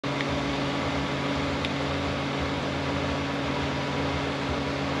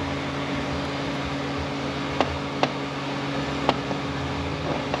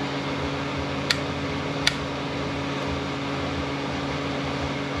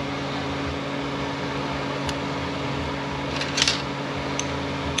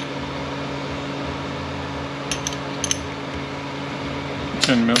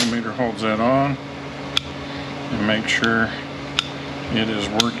10mm holds that on, and make sure it is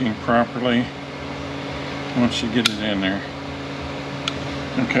working properly once you get it in there.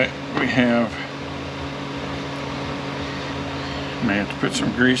 Okay, we may have to put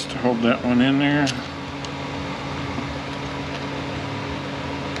some grease to hold that one in there.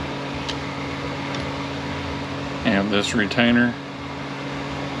 And this retainer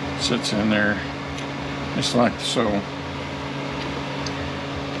sits in there just like so.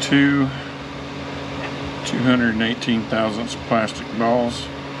 Two 218 thousandths plastic balls.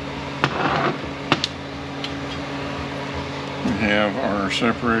 We have our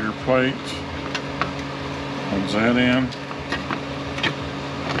separator plate. Holds that in.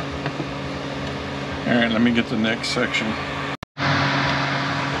 Alright, let me get the next section.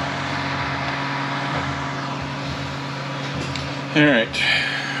 Alright,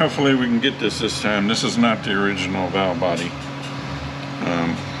 hopefully we can get this time. This is not the original valve body.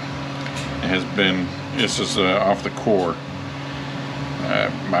 This is off the core.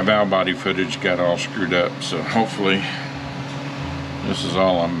 My valve body footage got all screwed up, so hopefully this is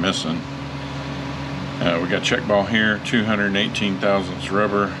all I'm missing. We got check ball here, 218 thousandths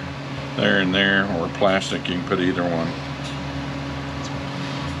rubber there and there, or plastic, you can put either one.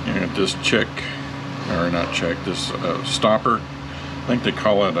 You got this check, or not check, this stopper. I think they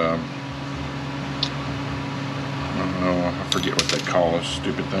call it I don't know, I forget what they call this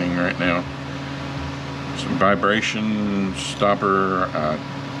stupid thing right now. Some vibration stopper,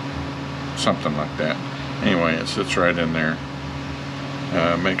 something like that. Anyway, it sits right in there.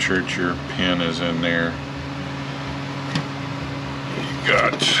 Make sure that your pin is in there. You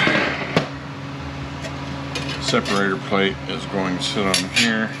got separator plate is going to sit on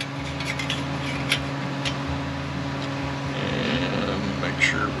here. And make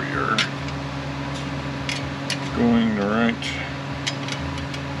sure we are going the right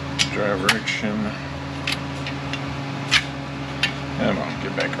direction. Come on,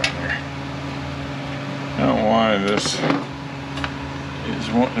 get back on there. I don't know why this is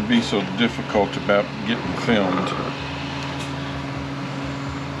wanting to be so difficult about getting filmed.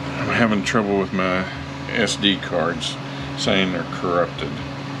 I'm having trouble with my SD cards, saying they're corrupted.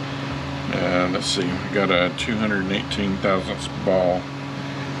 Let's see, we got a 218 thousandths ball.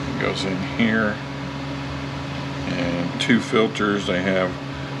 It goes in here. And two filters, they have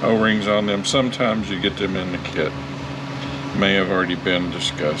O-rings on them. Sometimes you get them in the kit. May have already been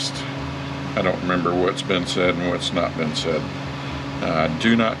discussed. I don't remember what's been said and what's not been said. I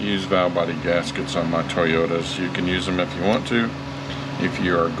do not use valve body gaskets on my Toyotas. You can use them if you want to. If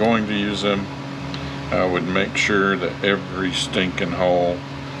you are going to use them, I would make sure that every stinking hole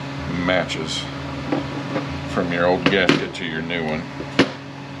matches from your old gasket to your new one.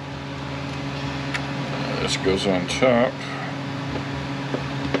 This goes on top.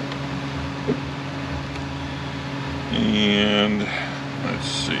 And let's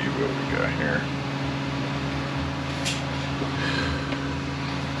see what we got here.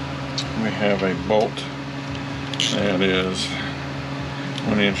 We have a bolt that is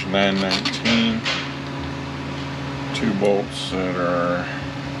 1" 9/19. Two bolts that are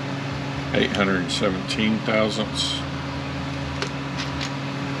 817 thousandths.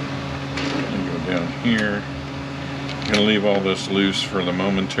 And go down here. I'm going to leave all this loose for the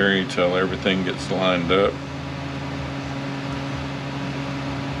momentary till everything gets lined up.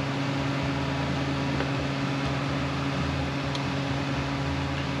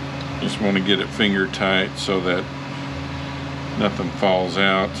 Just want to get it finger tight so that nothing falls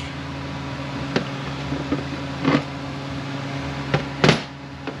out.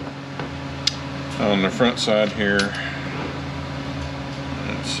 On the front side here,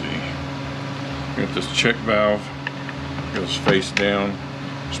 let's see, got this check valve, goes face down,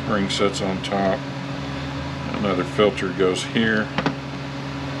 spring sits on top, another filter goes here.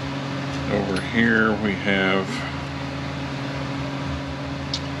 Over here we have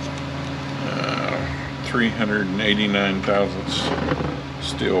 389 thousandths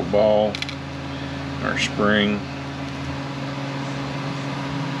steel ball, our spring,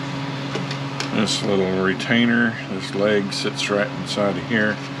 this little retainer, this leg sits right inside of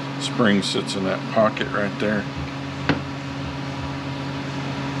here, spring sits in that pocket right there,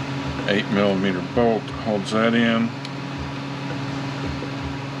 8mm bolt holds that in.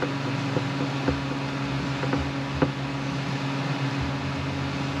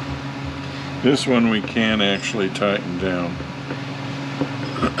 This one we can actually tighten down.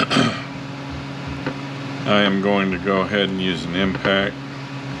 I am going to go ahead and use an impact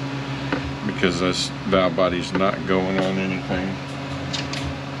because this valve body's not going on anything.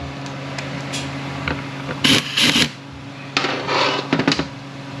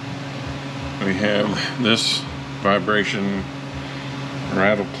 have this vibration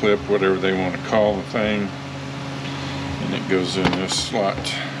rattle clip, whatever they want to call the thing, and it goes in this slot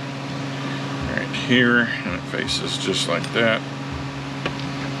right here, and it faces just like that.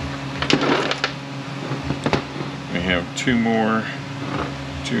 We have two more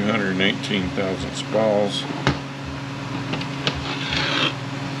 218 thousandths balls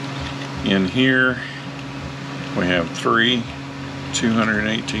in here. We have three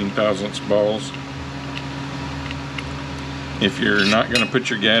 218 thousandths balls. If you're not going to put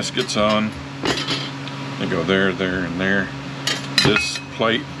your gaskets on, they go there, there, and there. This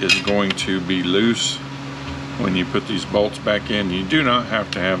plate is going to be loose when you put these bolts back in. You do not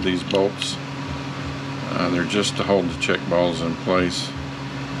have to have these bolts. They're just to hold the check balls in place.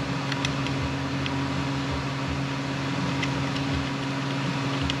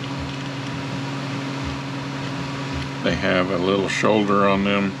 They have a little shoulder on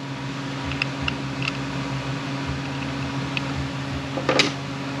them.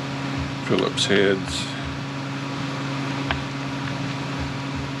 Phillips heads.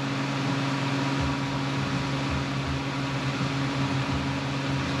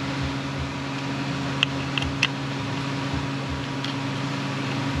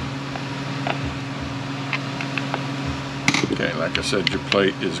 Okay, like I said, your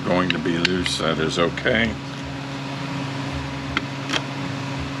plate is going to be loose. That is okay.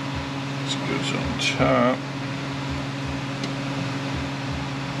 This goes on top.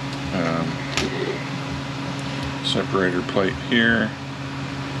 Separator plate here.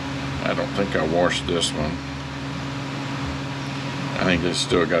 I don't think I washed this one. I think it's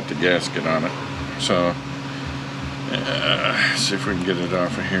still got the gasket on it. So, see if we can get it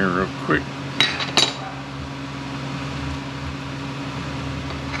off of here real quick.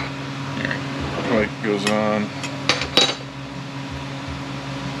 Here, plate goes on.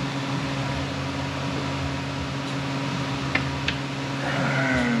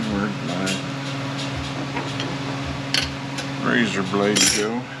 Where'd my razor blade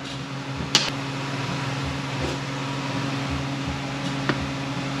go?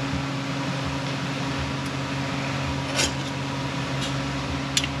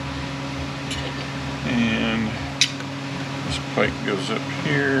 And this plate goes up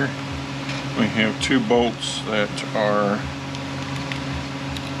here. We have two bolts that are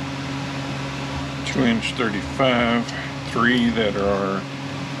 2" 35, three that are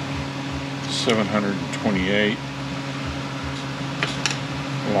 728.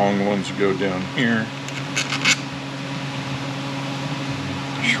 Long ones go down here.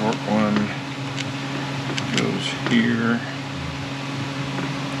 Short one goes here,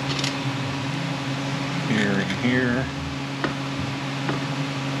 here, and here.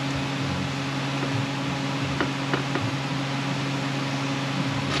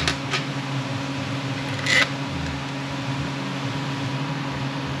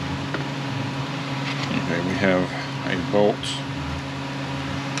 Okay, we have a bolt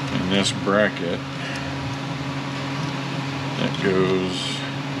in this bracket that goes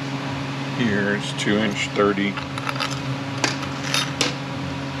here. It's 2" 30.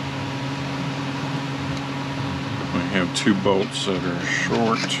 We have two bolts that are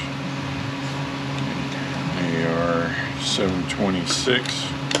short. They are 726.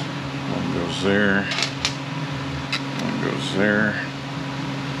 One goes there, one goes there.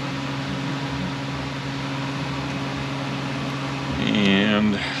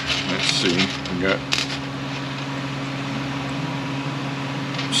 And let's see, we got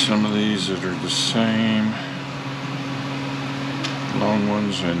some of these that are the same, long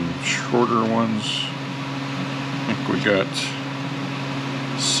ones and shorter ones. I think we got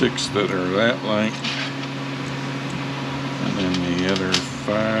 6 that are that length, and then the other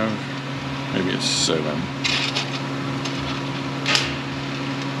 5, maybe it's 7.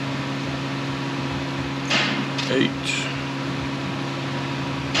 Eight.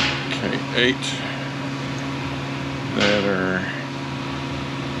 Okay, 8 that are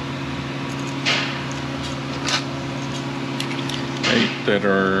that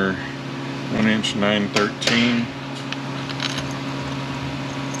are 1" 9/13.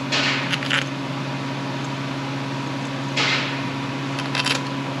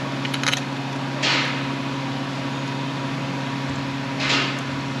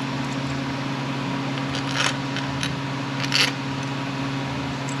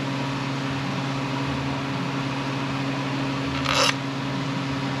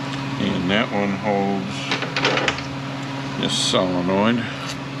 And that one holds this solenoid.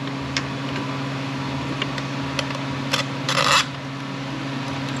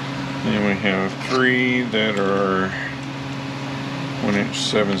 Then we have 3 that are 1"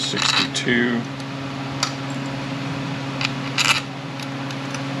 7/62.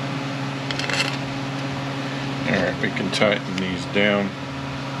 Alright, we can tighten these down.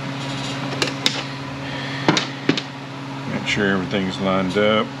 Make sure everything's lined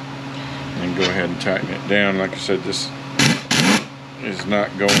up. And go ahead and tighten it down. Like I said, this is not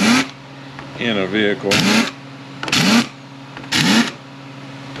going in a vehicle.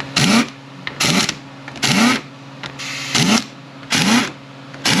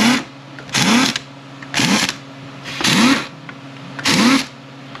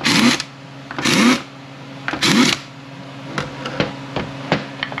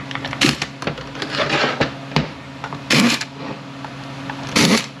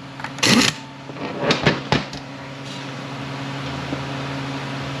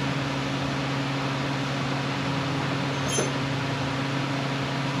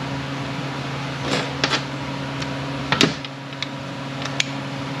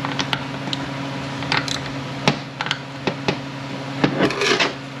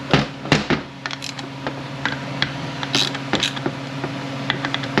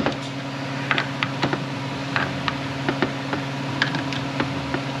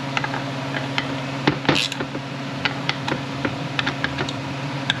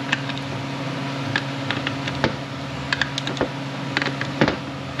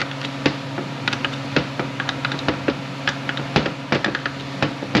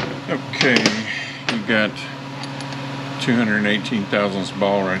 Okay, you got 218 thousandths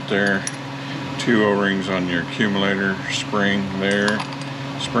ball right there. 2 O-rings on your accumulator spring there.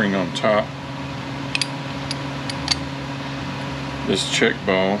 Spring on top. This check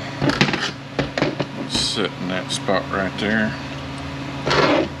ball, let's sit in that spot right there.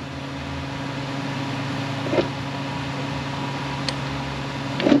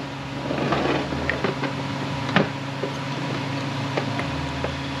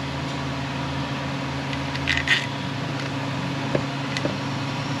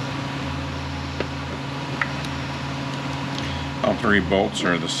 All 3 bolts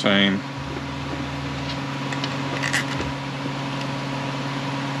are the same.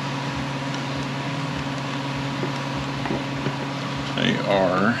 They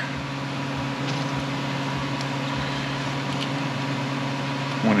are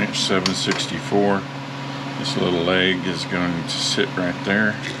 1" 7/64. This little leg is going to sit right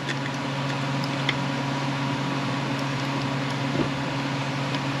there.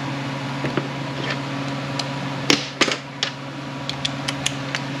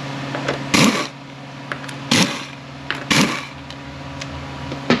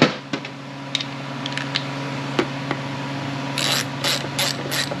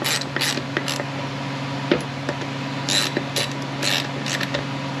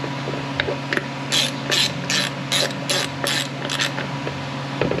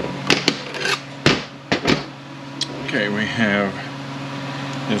 Okay, we have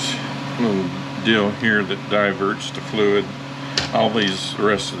this little deal here that diverts the fluid. All these, the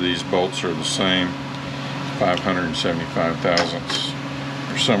rest of these bolts are the same. 575 thousandths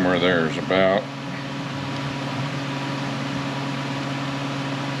or somewhere there is about.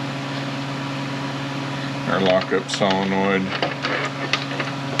 Our lockup solenoid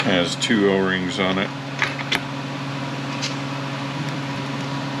has 2 O-rings on it.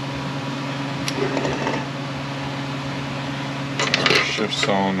 Shift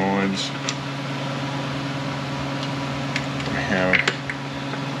solenoids. We have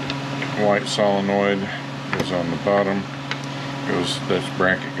white solenoid goes on the bottom, this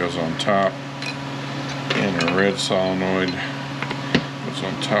bracket goes on top, and a red solenoid goes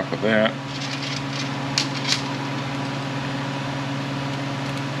on top of that.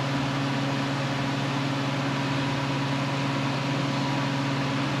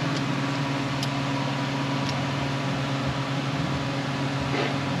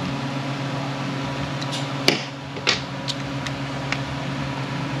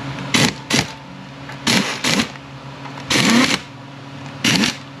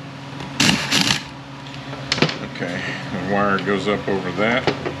 Okay, the wire goes up over that,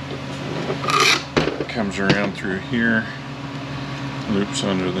 comes around through here, loops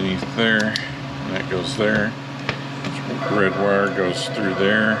underneath there, and that goes there. Red wire goes through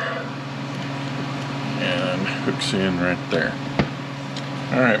there and hooks in right there.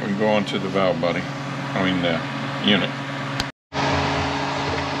 Alright, we can go on to the valve body, the unit.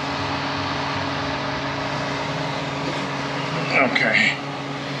 Okay.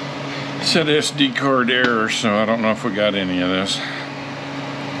 It said SD card error, so I don't know if we got any of this.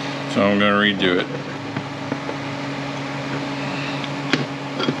 So I'm going to redo it.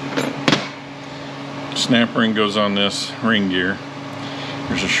 Snap ring goes on this ring gear.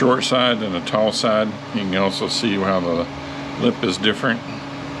 There's a short side and a tall side. You can also see how the lip is different.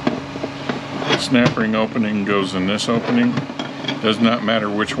 The snap ring opening goes in this opening. Does not matter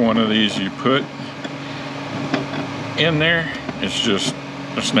which one of these you put in there. It's just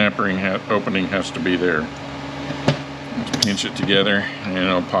the snap ring opening has to be there. Just pinch it together and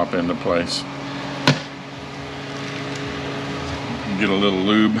it'll pop into place. Get a little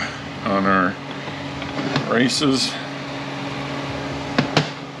lube on our races,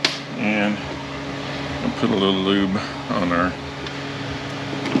 and I'll put a little lube on our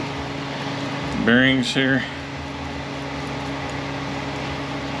bearings here.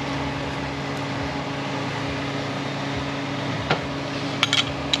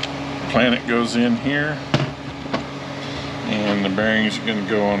 Planet goes in here, and the bearings are going to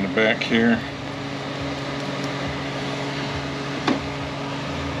go on the back here.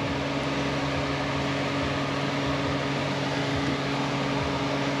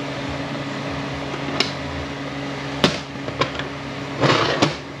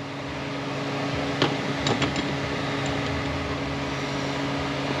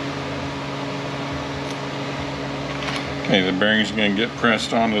 Okay, the bearing's going to get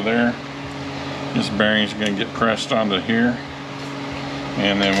pressed onto there. This bearing's going to get pressed onto here.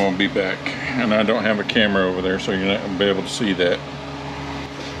 And then we'll be back. And I don't have a camera over there, so you're not going to be able to see that.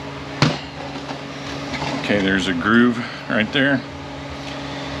 Okay, there's a groove right there.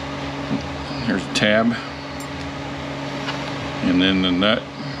 There's a tab. And then the nut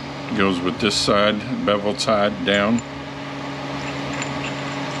goes with this side, beveled side down.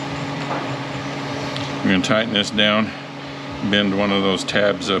 We're going to tighten this down. Bend one of those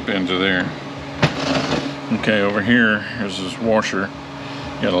tabs up into there. Okay, over here is this washer.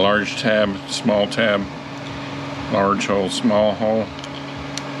 You got a large tab, small tab, large hole, small hole.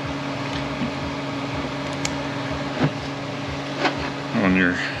 On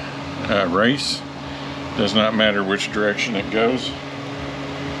your race, does not matter which direction it goes.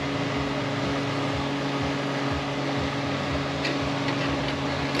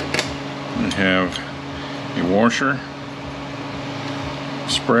 We have a washer.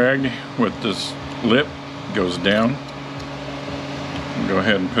 Sprag with this lip goes down. I'll go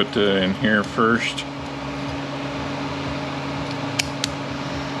ahead and put that in here first,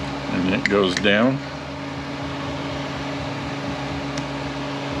 and it goes down.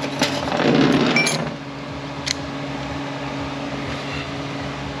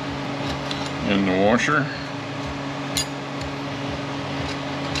 In the washer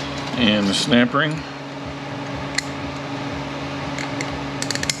and the snap ring.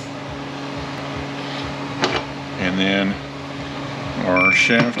 And then our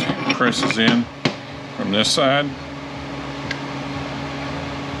shaft presses in from this side.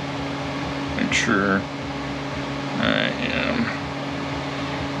 Make sure I am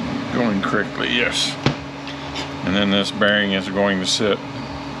going correctly, yes. And then this bearing is going to sit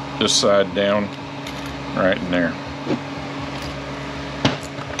this side down right in there.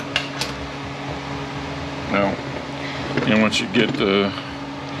 Now, and once you get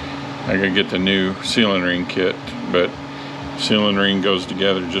I gotta get the new sealing ring kit, but sealing ring goes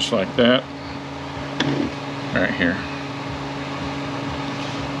together just like that, right here.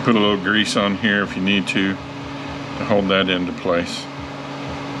 Put a little grease on here if you need to hold that into place.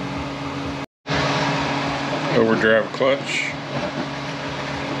 Overdrive clutch.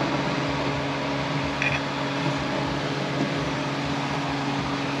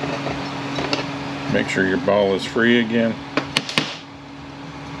 Make sure your ball is free again.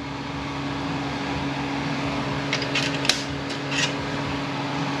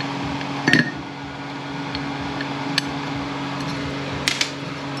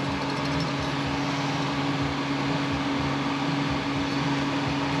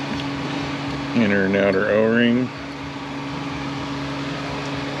 Inner and outer O-ring.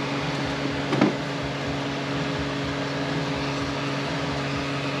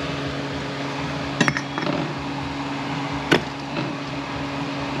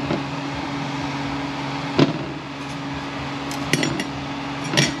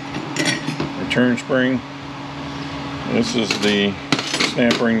 Return spring. This is the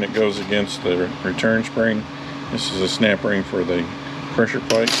snap ring that goes against the return spring. This is a snap ring for the pressure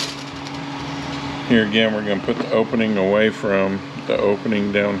plate. Here again, we're going to put the opening away from the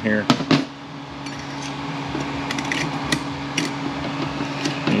opening down here.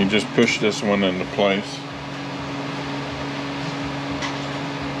 And you just push this one into place.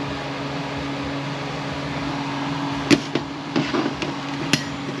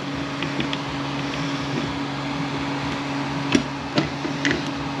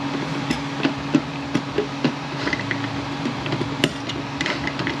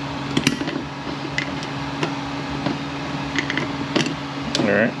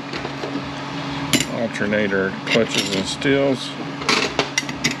 Alright. Alternator clutches and steels.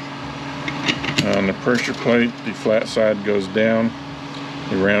 On the pressure plate, the flat side goes down,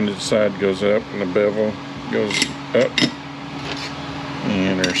 the rounded side goes up, and the bevel goes up.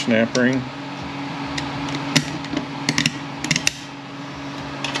 And our snap ring.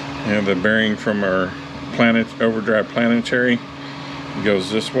 And the bearing from our overdrive planetary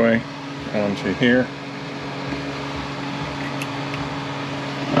goes this way onto here.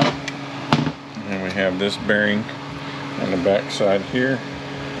 And we have this bearing on the back side here.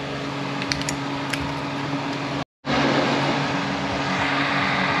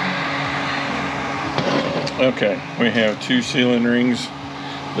 Okay, we have two sealing rings.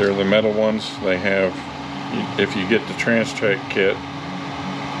 They're the metal ones. They have, if you get the Trans-Tech kit,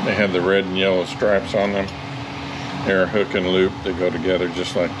 they have the red and yellow stripes on them. They're a hook and loop. They go together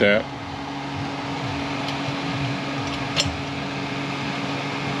just like that.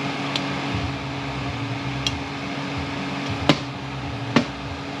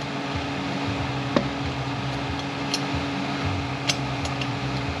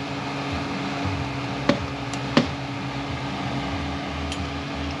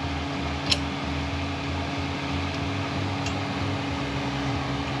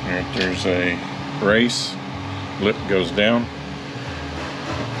 There's a race, lip goes down.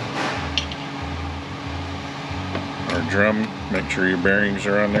 Our drum, make sure your bearings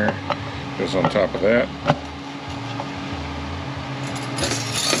are on there, goes on top of that.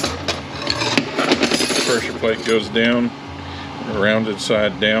 Pressure plate goes down, rounded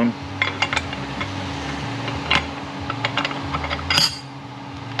side down.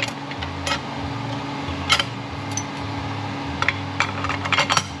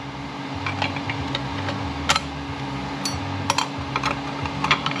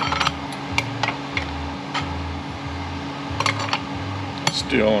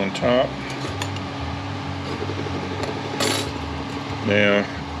 Steel on top. Now,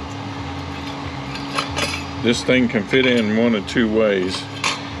 this thing can fit in one of two ways,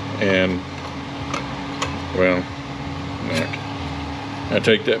 and well, I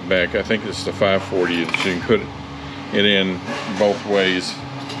take that back. I think it's the 540 that you can put it in both ways,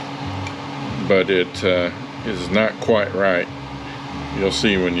 but it is not quite right. You'll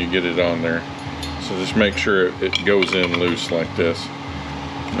see when you get it on there. So just make sure it goes in loose like this.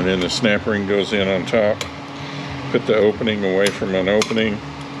 And then the snap ring goes in on top. Put the opening away from an opening.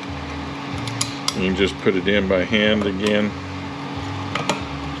 You can just put it in by hand again.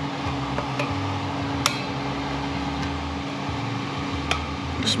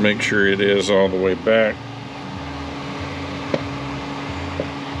 Just make sure it is all the way back.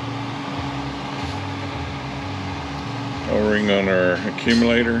 O-ring on our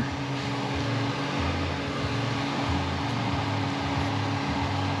accumulator.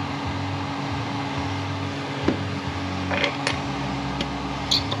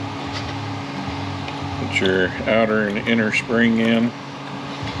 Your outer and inner spring in.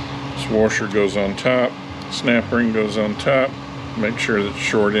 This washer goes on top, snap ring goes on top. Make sure that the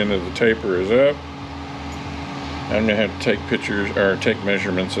short end of the taper is up. I'm gonna have to take pictures or take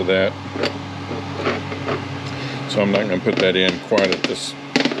measurements of that, so I'm not gonna put that in quite at this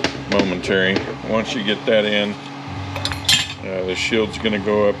momentary. Once you get that in, the shield's gonna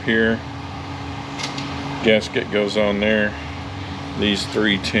go up here, gasket goes on there. These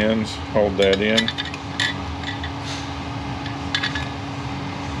 3 tins hold that in.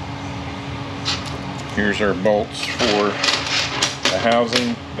 Here's our bolts for the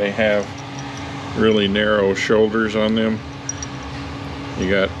housing. They have really narrow shoulders on them. You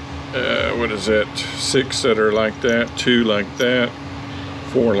got, what is that, 6 that are like that, 2 like that,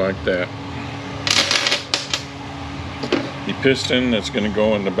 4 like that. The piston that's going to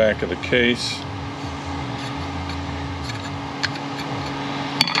go in the back of the case.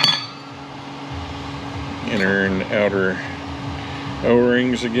 Inner and outer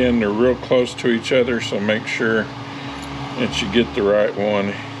O-rings, again, they're real close to each other, so make sure that you get the right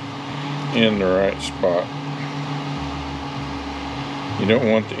one in the right spot. You don't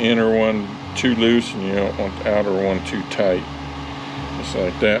want the inner one too loose, and you don't want the outer one too tight. Just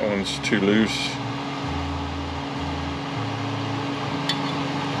like that one's too loose.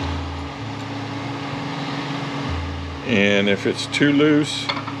 And if it's too loose,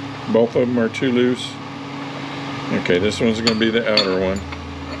 both of them are too loose. Okay, this one's going to be the outer one.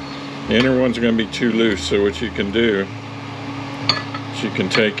 The inner one's going to be too loose, so what you can do is you can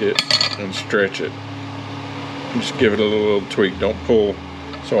take it and stretch it. Just give it a little tweak. Don't pull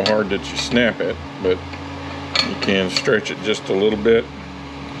so hard that you snap it, but you can stretch it just a little bit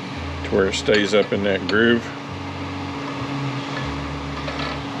to where it stays up in that groove.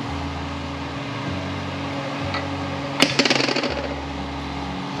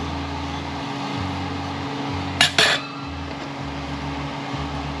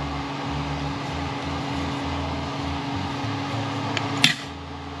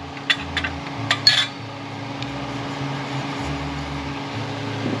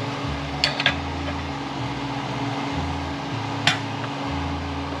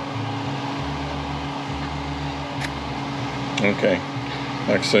 Okay,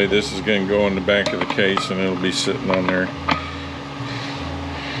 like I say, this is going to go in the back of the case and it'll be sitting on there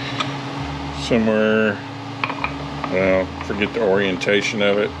somewhere. Well, forget the orientation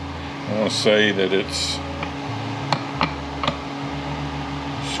of it. I want to say that it's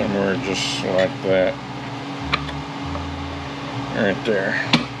somewhere just like that, right there.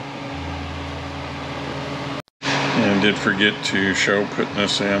 And did forget to show putting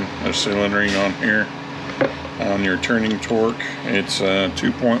this in, the sealing ring on here. On your turning torque, it's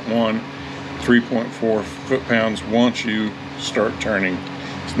 2.1, 3.4 foot-pounds once you start turning.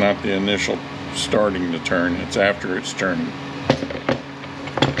 It's not the initial starting to turn, it's after it's turning.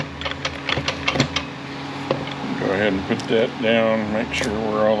 Go ahead and put that down, make sure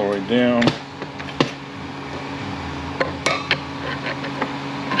we're all the way down.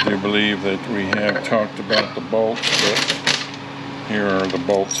 I do believe that we have talked about the bolts, but here are the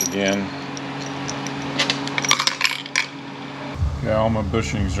bolts again. Yeah, all my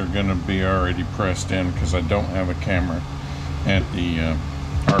bushings are going to be already pressed in because I don't have a camera at the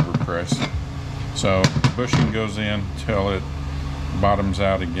arbor press. So the bushing goes in till it bottoms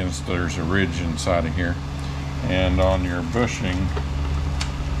out against, there's a ridge inside of here. And on your bushing,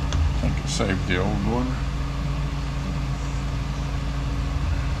 I think I saved the old one.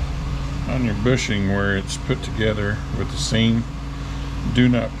 On your bushing where it's put together with the seam, do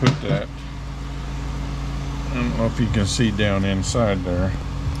not put that. I don't know if you can see down inside there.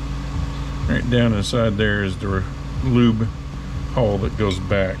 Right down inside there is the lube hole that goes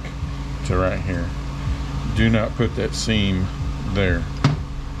back to right here. Do not put that seam there.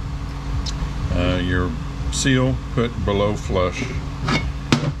 Your seal, put below flush.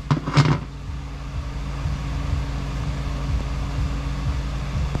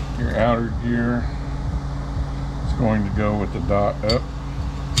 Your outer gear is going to go with the dot up.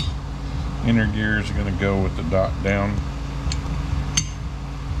 Inner gear is going to go with the dot down.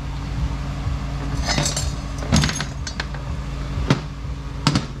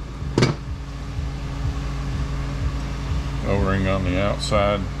 O-ring on the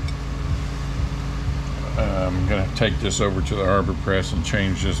outside. I'm going to take this over to the arbor press and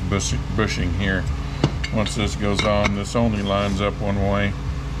change this bushing here. Once this goes on, this only lines up one way.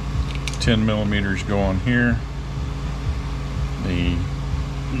 10 millimeters go on here.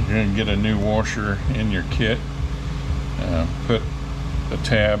 You're going to get a new washer in your kit. Put the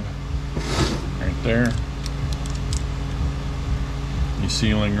tab right there. These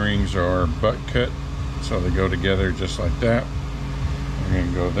sealing rings are butt cut, so they go together just like that. We're going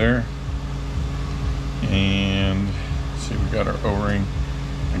to go there. And see, we got our O-ring.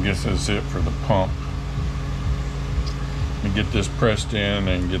 I guess that's it for the pump. Let me get this pressed in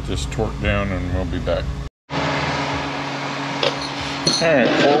and get this torqued down, and we'll be back. Alright,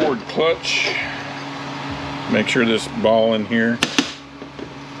 forward clutch. Make sure this ball in here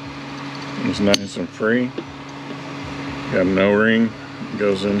is nice and free. Got an O-ring,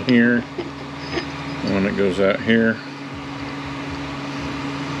 goes in here, one that goes out here.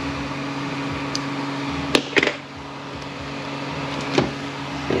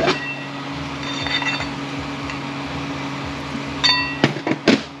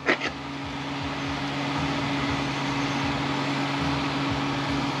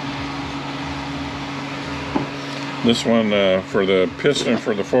 This one for the piston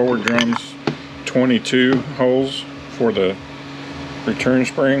for the forward drums, 22 holes for the return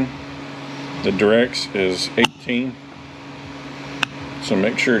spring. The directs is 18. So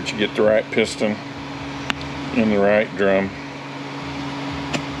make sure that you get the right piston in the right drum.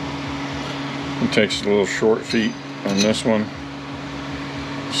 It takes a little short feet on this one.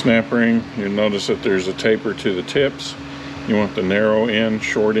 Snap ring, you'll notice that there's a taper to the tips. You want the narrow end,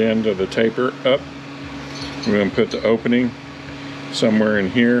 short end of the taper up. We're going to put the opening somewhere in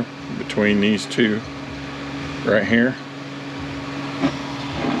here between these two right here.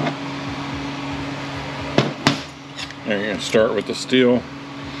 Now you're going to start with the steel,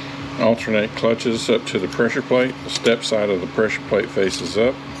 alternate clutches up to the pressure plate. The step side of the pressure plate faces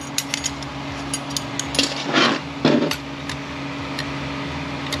up.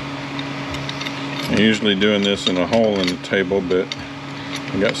 I'm usually doing this in a hole in the table, but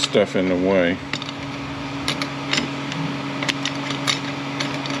I got stuff in the way.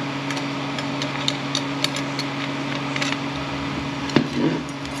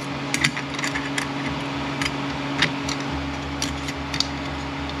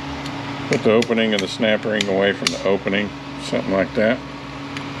 Put the opening of the snap ring away from the opening, something like that.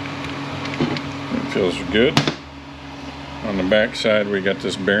 It feels good. On the back side we got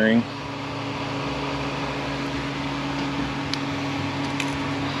this bearing.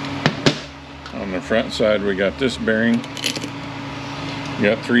 On the front side we got this bearing. You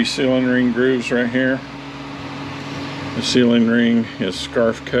got 3 sealing ring grooves right here. The sealing ring is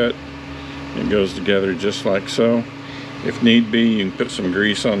scarf cut. It goes together just like so. If need be, you can put some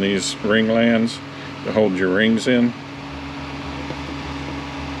grease on these ring lands to hold your rings in.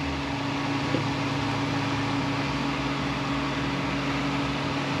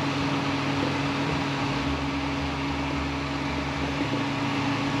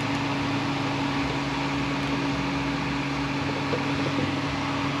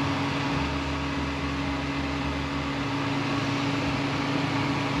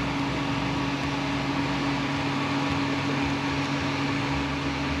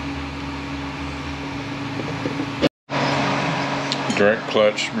 Direct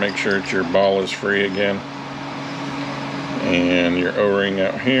clutch, make sure that your ball is free again. And your O-ring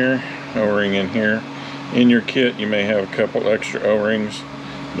out here, O-ring in here. In your kit you may have a couple extra O-rings,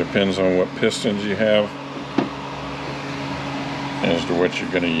 depends on what pistons you have as to what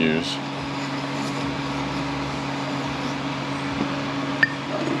you're going to use.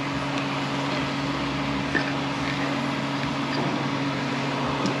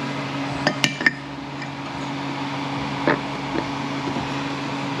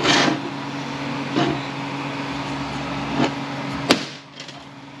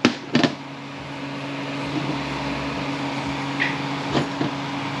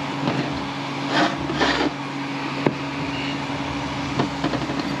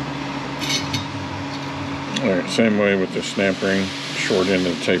 Alright, same way with the snap ring, short end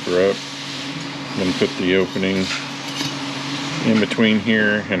of the taper up. Then put the opening in between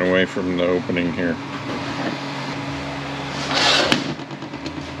here and away from the opening here.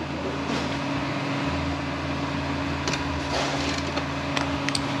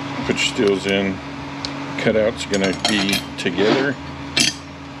 Put your steels in. Cutout's going to be together.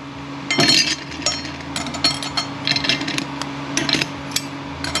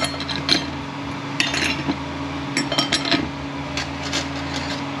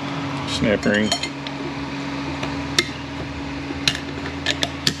 Snap ring.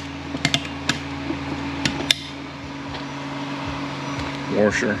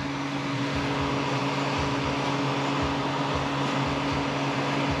 Washer.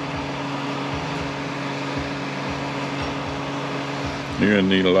 You're going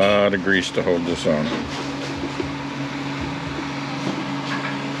to need a lot of grease to hold this on.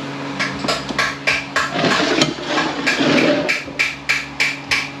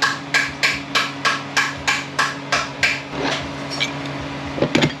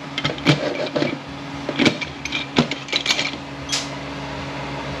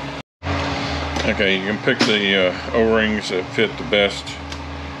 Okay, you can pick the O-rings that fit the best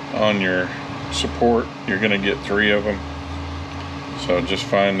on your support. You're going to get 3 of them. So just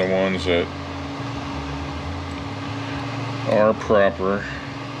find the ones that are proper.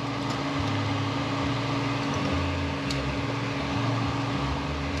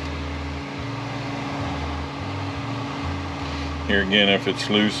 Here again, if it's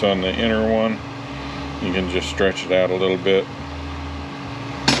loose on the inner one, you can just stretch it out a little bit.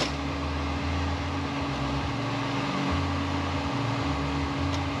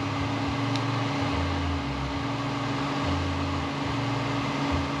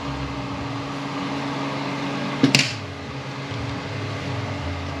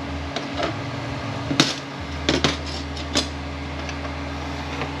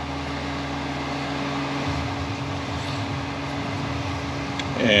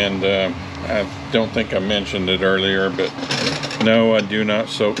 And I don't think I mentioned it earlier, but no, I do not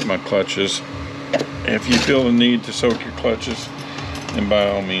soak my clutches. If you feel the need to soak your clutches, then by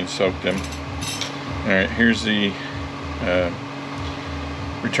all means soak them. Alright, here's the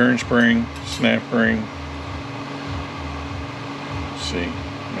return spring, snap ring. Let's see,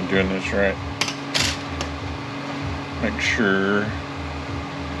 am I doing this right? Make sure.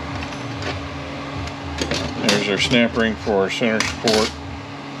 There's our snap ring for our center support.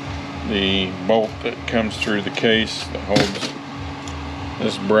 The bolt that comes through the case that holds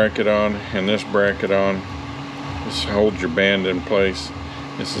this bracket on and this bracket on. This holds your band in place.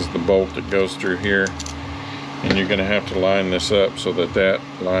 This is the bolt that goes through here, and you're going to have to line this up so that that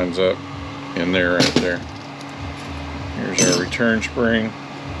lines up in there right there. Here's our return spring,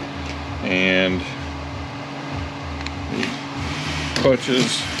 and the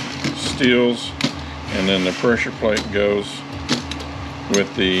clutches, steels, and then the pressure plate goes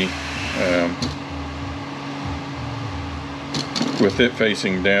with the with it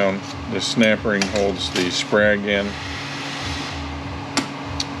facing down. The snap ring holds the sprag in.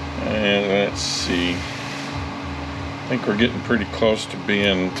 And let's see, I think we're getting pretty close to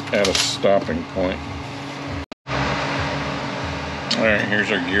being at a stopping point. Alright, here's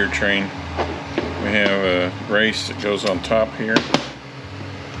our gear train. We have a race that goes on top here.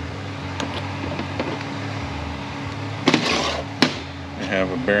 We have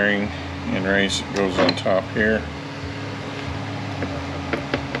a bearing and race that goes on top here.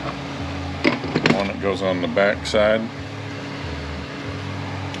 One that goes on the back side.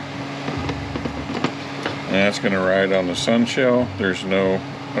 And that's going to ride on the sun shell. There's no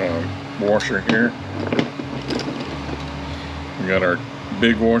washer here. We got our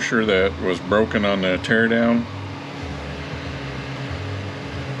big washer that was broken on the teardown.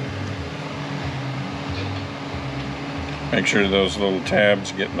 Make sure those little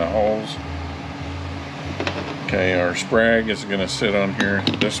tabs get in the holes. Okay, our sprag is going to sit on here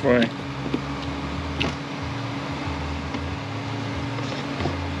this way.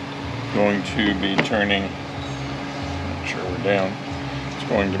 Going to be turning, make sure we're down. It's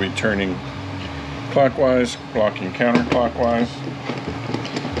going to be turning clockwise, blocking counterclockwise.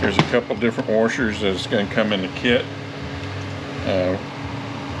 There's a couple different washers that's going to come in the kit.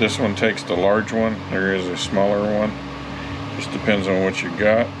 This one takes the large one. There is a smaller one. Just depends on what you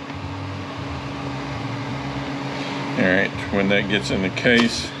got. Alright, when that gets in the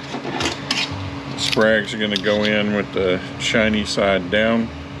case, the sprags are going to go in with the shiny side down.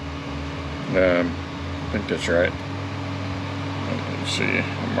 I think that's right. Let's see,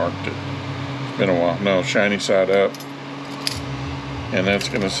 I marked it. It's been a while. No, shiny side up. And that's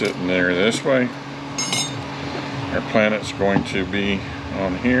going to sit in there this way. Our planet's going to be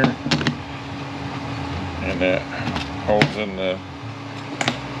on here. And that holds in the...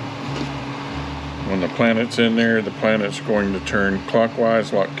 When the planet's in there, the planet's going to turn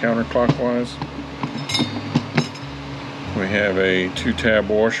clockwise, like counterclockwise. We have a 2-tab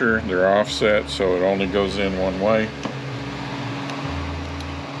washer. They're offset, so it only goes in one way.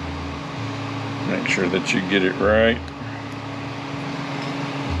 Make sure that you get it right.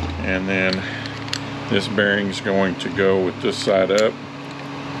 And then this bearing's going to go with this side up.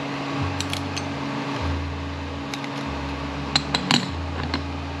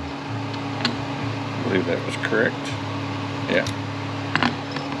 I believe that was correct. Yeah.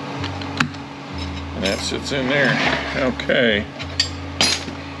 And that sits in there. Okay.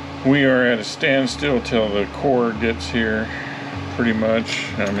 We are at a standstill till the core gets here, pretty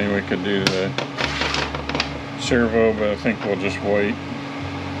much. I mean, we could do the servo, but I think we'll just wait.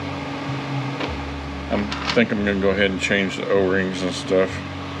 I think I'm going to go ahead and change the O-rings and stuff.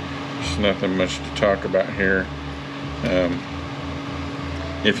 There's nothing much to talk about here.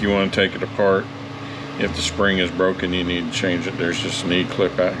 If you want to take it apart, if the spring is broken, you need to change it. There's just an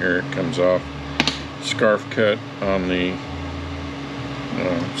E-clip out here. It comes off. Scarf cut on the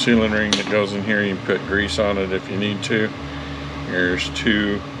sealing ring that goes in here. You can put grease on it if you need to. There's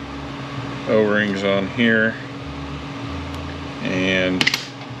 2 O-rings on here. And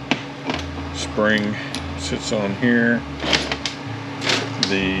spring sits on here.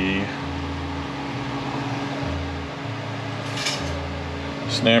 The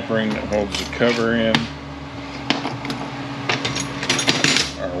snap ring that holds the cover in.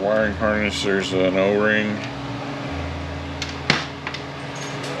 Our wiring harness, there's an O-ring.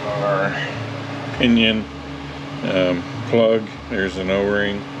 Our pinion plug, there's an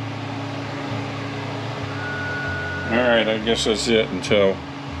O-ring. Alright, I guess that's it until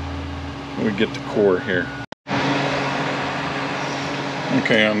we get the core here.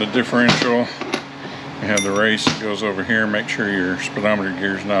 Okay, on the differential, you have the race that goes over here. Make sure your speedometer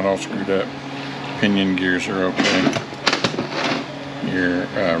gear is not all screwed up. Pinion gears are okay. Your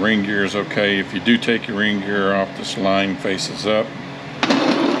ring gear is okay. If you do take your ring gear off, this line faces up.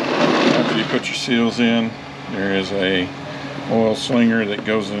 After you put your seals in, there is a oil slinger that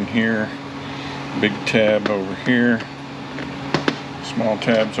goes in here. Big tab over here. Small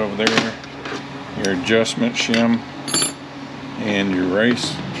tabs over there. Your adjustment shim and your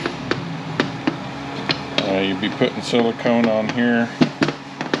race. You'll be putting silicone on here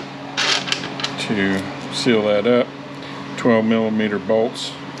to seal that up. 12mm bolts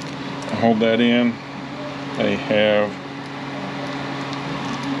to hold that in. They have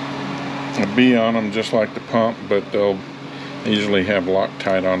a B on them just like the pump, but they'll usually have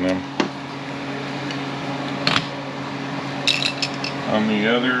Loctite on them. On the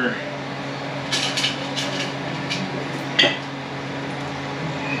other,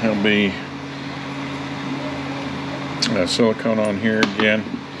 there'll be silicone on here again.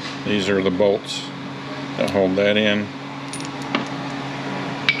 These are the bolts that hold that in.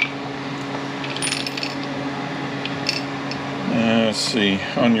 Let's see,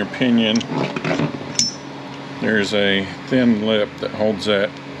 on your pinion there's a thin lip that holds that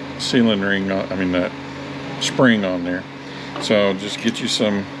sealing ring on, that spring on there. So just get you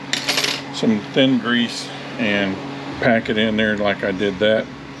some thin grease and pack it in there like I did that.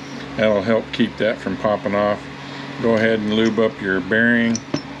 That'll help keep that from popping off. Go ahead and lube up your bearing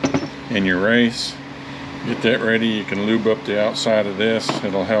and your race. Get that ready. You can lube up the outside of this.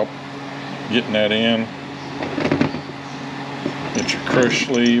 It'll help getting that in. Get your crush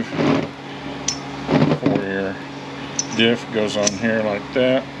sleeve for your diff, goes on here like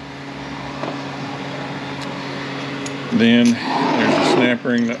that. Then there's a snap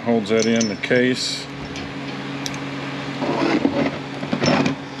ring that holds that in the case.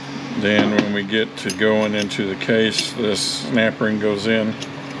 Then when we get to going into the case, this snap ring goes in,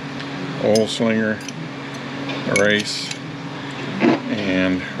 oil slinger, a race,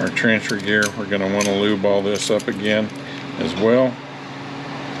 and our transfer gear. We're going to want to lube all this up again as well.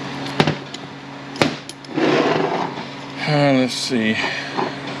 Let's see. I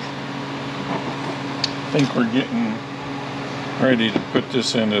think we're getting ready to put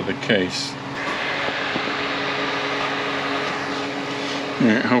this into the case.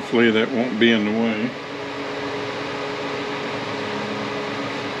 Alright, hopefully that won't be in the way.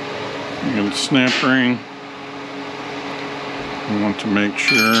 I'm going to snap ring. We want to make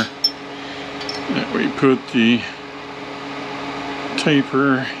sure that we put the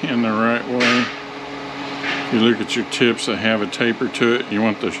taper in the right way. If you look at your tips that have a taper to it, you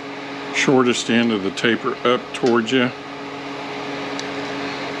want the shortest end of the taper up towards you.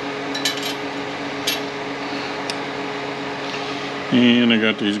 And I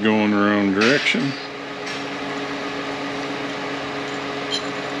got these going the wrong direction.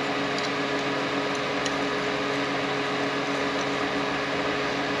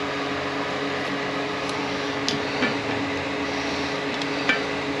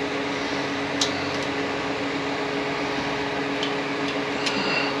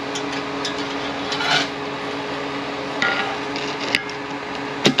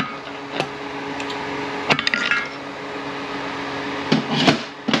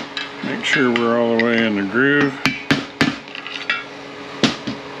 Make sure we're all the way in the groove.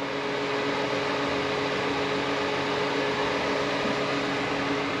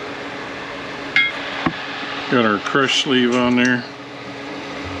 Got our crush sleeve on there.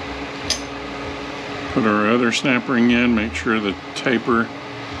 Put our other snap ring in, make sure the taper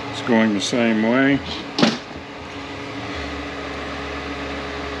is going the same way.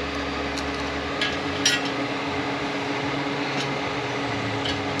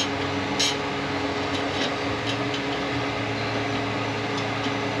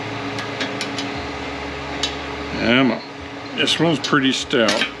 This one's pretty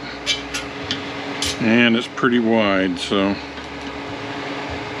stout and it's pretty wide, so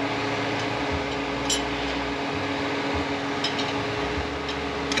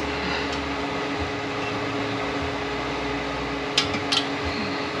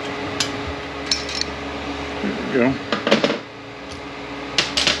there we go.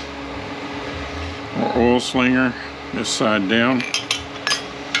 Our oil slinger, this side down.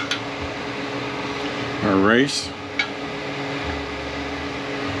 Our race.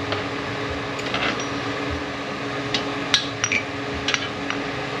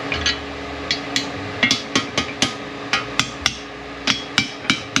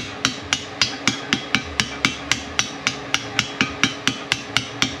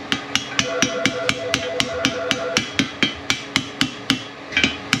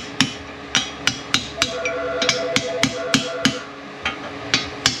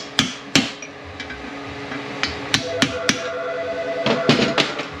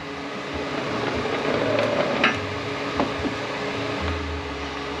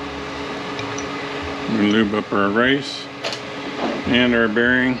 We lube up our race and our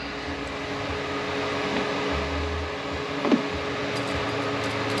bearing.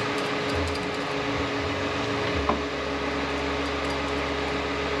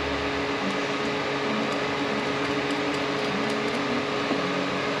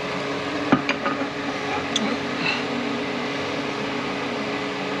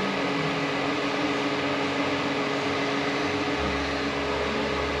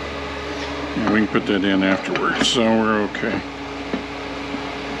 We can put that in afterwards, so we're okay.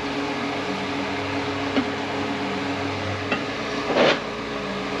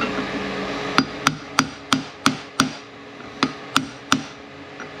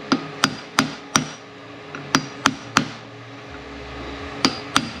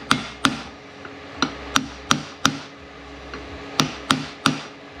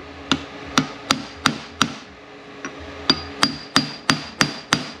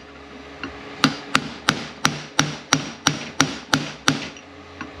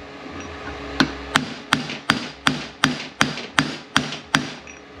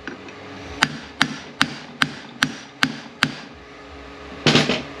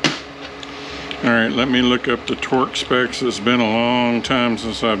 Alright, let me look up the torque specs. It's been a long time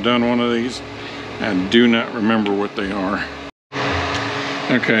since I've done one of these. I do not remember what they are.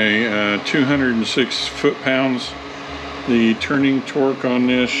 Okay, 206 foot-pounds. The turning torque on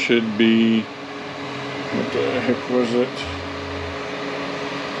this should be, what the heck was it?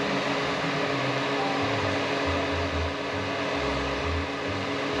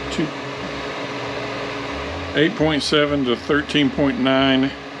 Two, 8.7 to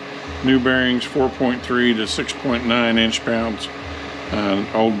 13.9. New bearings, 4.3 to 6.9 inch-pounds.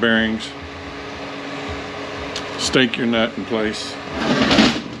 Old bearings. Stake your nut in place.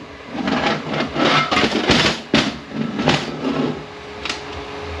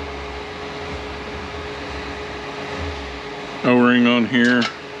 O-ring on here.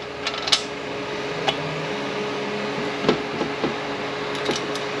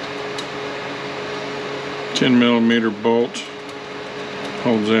 $10mm bolt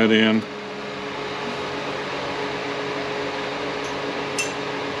holds that in.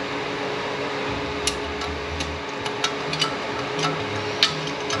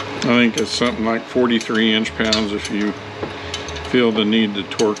 I think it's something like 43 inch-pounds. If you feel the need to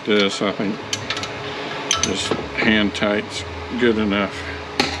torque this, I think just hand tight's good enough.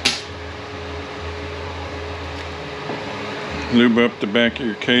 Lube up the back of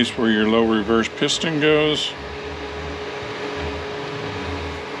your case where your low reverse piston goes.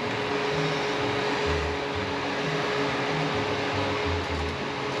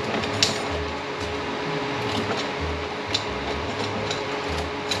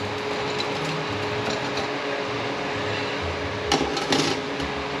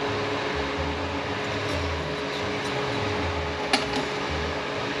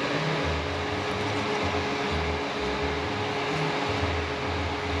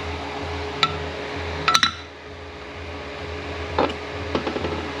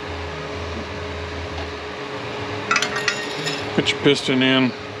 Put your piston in.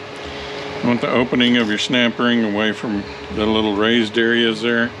 You want the opening of your snap ring away from the little raised areas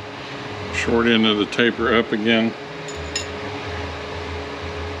there. Short end of the taper up again.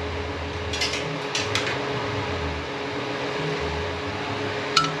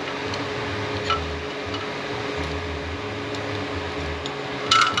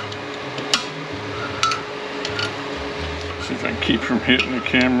 See if I can keep from hitting the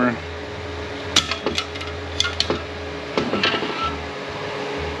camera.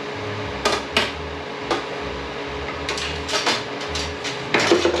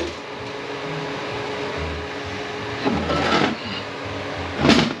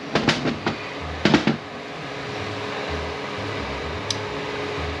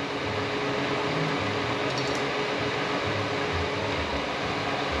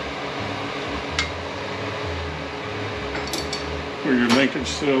 Where your linkage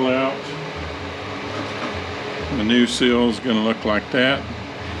seal out. The new seal is going to look like that.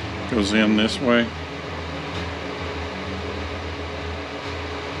 Goes in this way.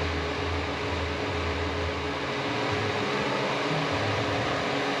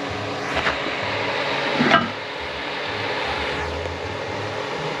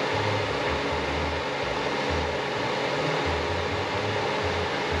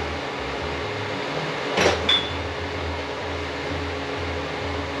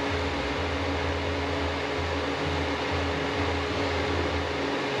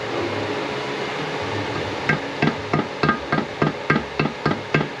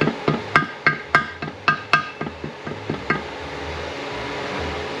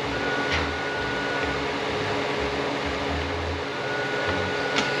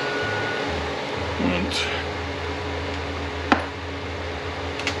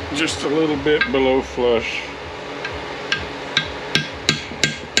 Just a little bit below flush.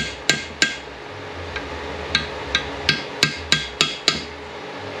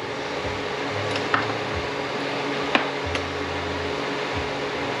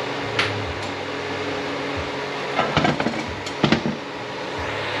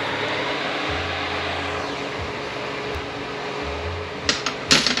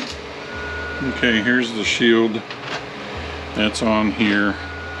 Okay, here's the shield that's on here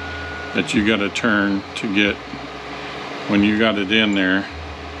that you got to turn to get when you got it in there.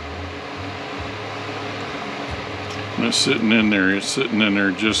 And it's sitting in there. It's sitting in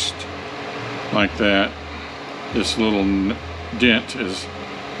there just like that. This little dent is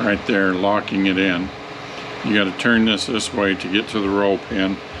right there locking it in. You got to turn this way to get to the roll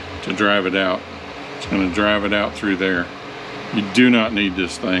pin to drive it out. It's going to drive it out through there. You do not need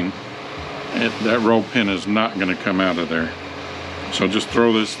this thing. That roll pin is not going to come out of there. So just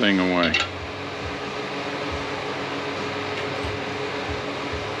throw this thing away.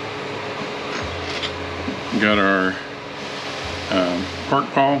 Got our park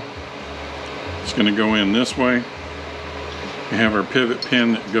pawl. It's going to go in this way. We have our pivot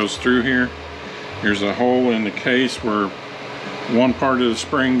pin that goes through here. Here's a hole in the case where one part of the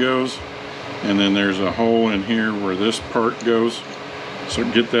spring goes, and then there's a hole in here where this part goes. So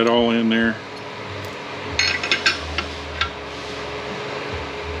get that all in there.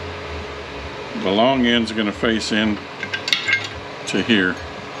 The long end's going to face in to here.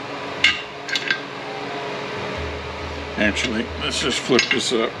 Actually, let's just flip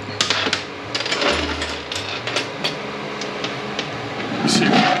this up. Let's see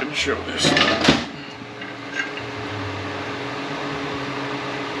if I can show this.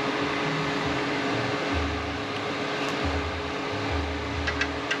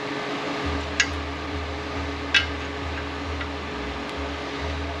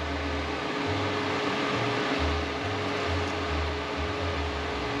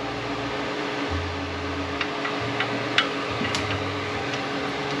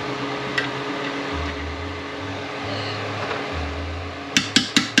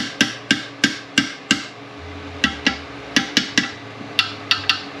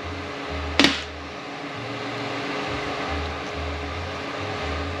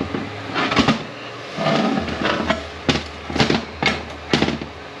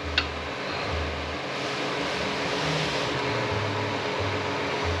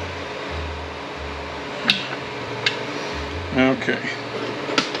 Okay,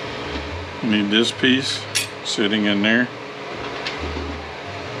 need this piece sitting in there.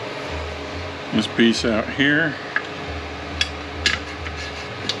 This piece out here.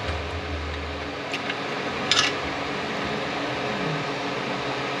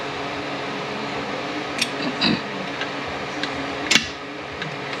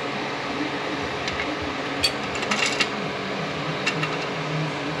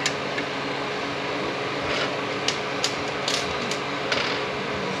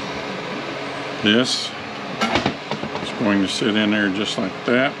 This is going to sit in there just like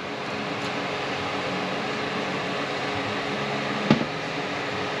that.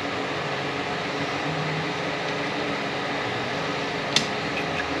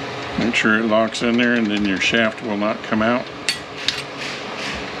 Make sure it locks in there, and then your shaft will not come out.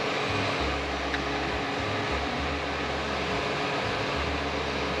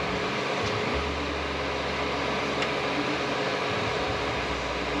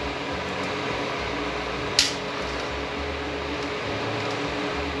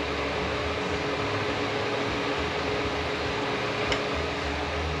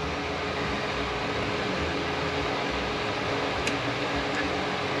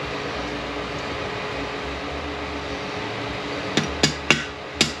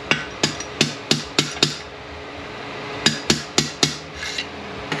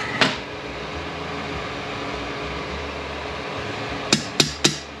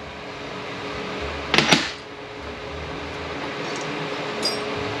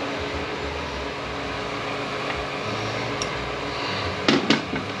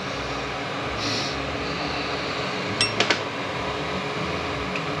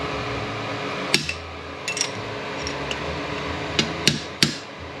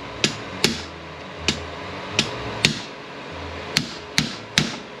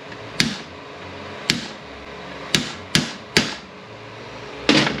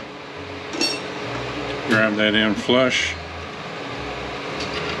 Grab that in flush.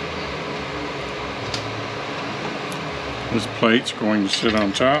 This plate's going to sit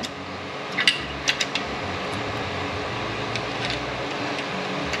on top.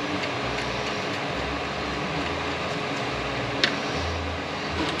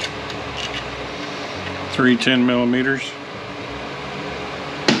 Three 10mm.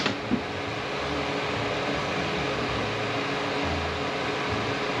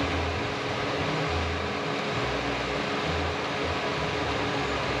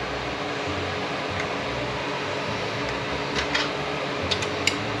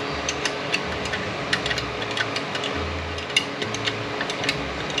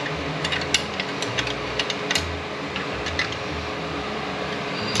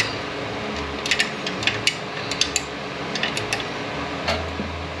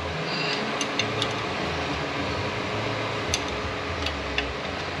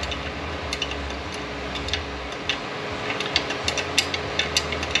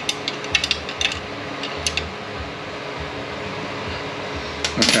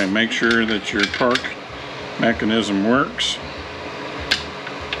 Okay, make sure that your park mechanism works.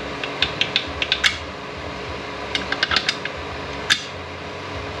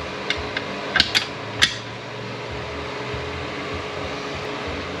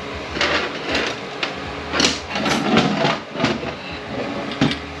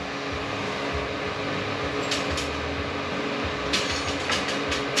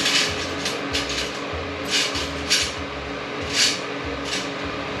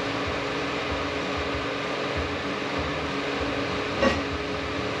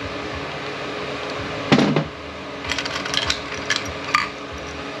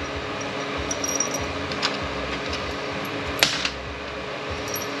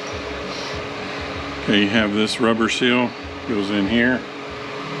 Okay, you have this rubber seal, goes in here.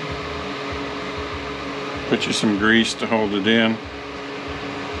 Put you some grease to hold it in.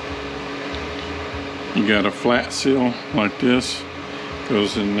 You got a flat seal like this,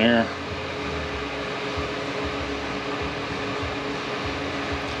 goes in there.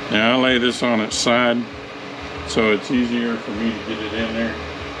 Now I lay this on its side so it's easier for me to get it in there.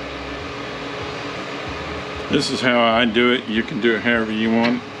 This is how I do it. You can do it however you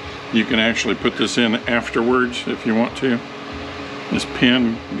want. You can actually put this in afterwards if you want to. This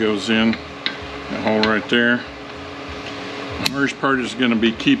pin goes in that hole right there. The worst part is going to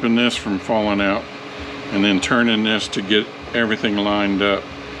be keeping this from falling out and then turning this to get everything lined up.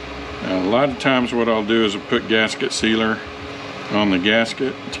 Now, a lot of times what I'll do is I'll put gasket sealer on the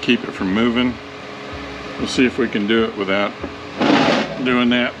gasket to keep it from moving. We'll see if we can do it without doing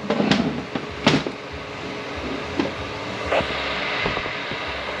that.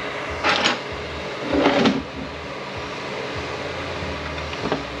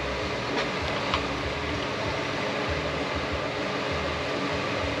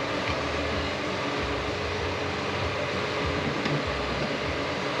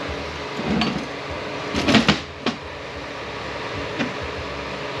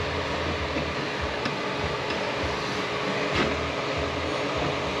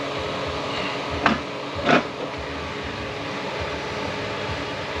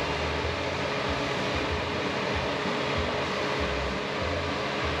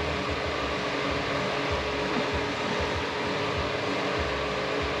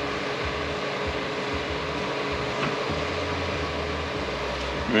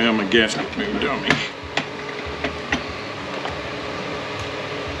 Well, my gasket moved on me.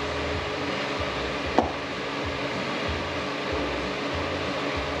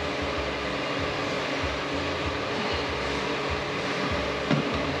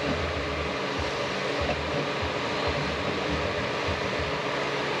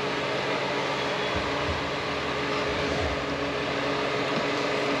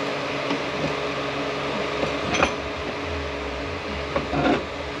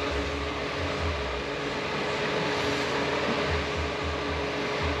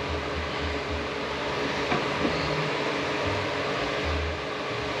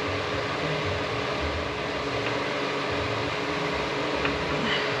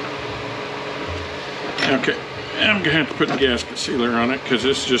 Okay, I'm gonna have to put the gasket sealer on it because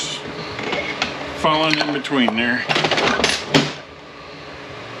it's just falling in between there.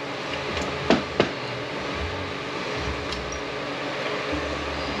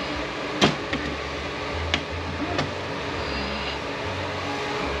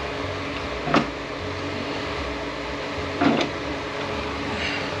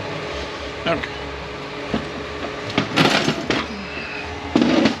 Okay.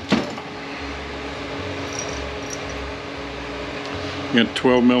 You got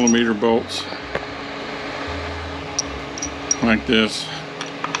 12mm bolts like this.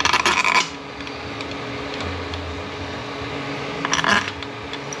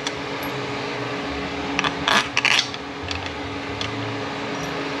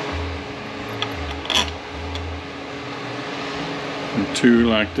 And two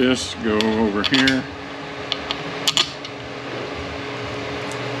like this go over here.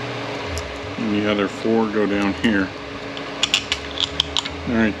 And the other four go down here.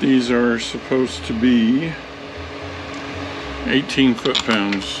 Alright, these are supposed to be 18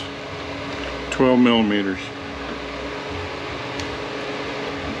 foot-pounds, 12mm.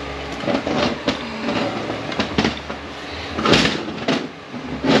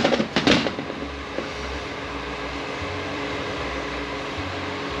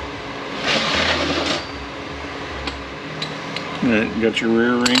 Alright, you got your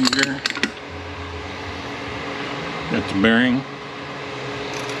rear ring here. Got the bearing.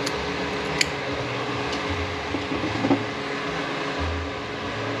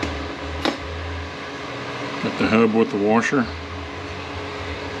 Got the hub with the washer.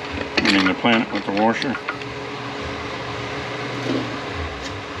 I mean the planet with the washer.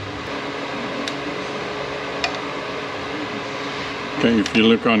 Okay, if you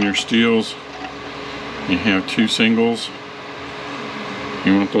look on your steels, you have two singles.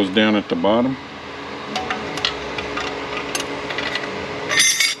 You want those down at the bottom.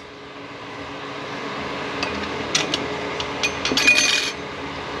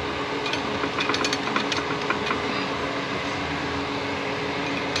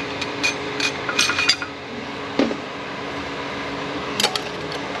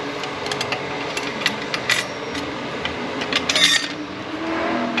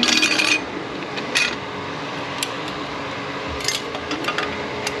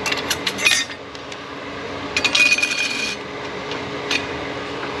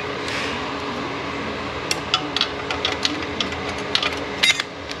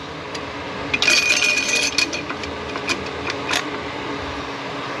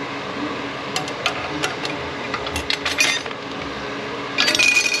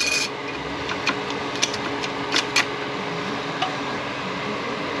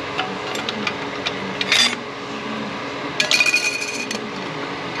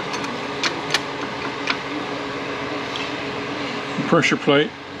 pressure plate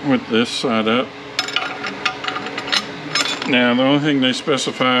with this side up. Now the only thing they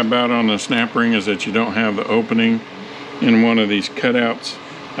specify about on the snap ring is that you don't have the opening in one of these cutouts.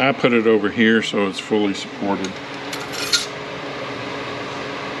 I put it over here so it's fully supported.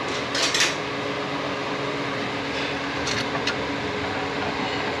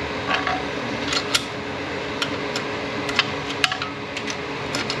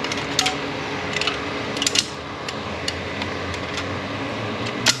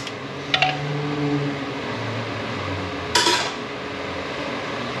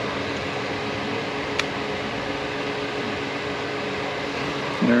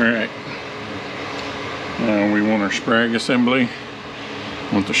 Alright, now we want our sprag assembly.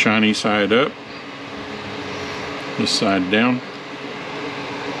 Want the shiny side up, this side down.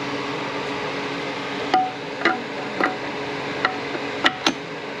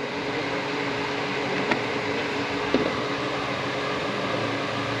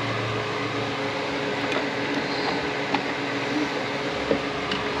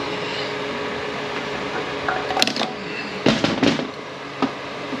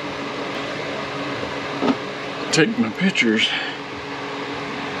 Take my pictures.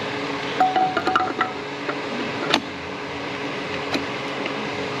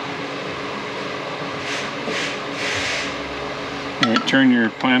 Alright, turn your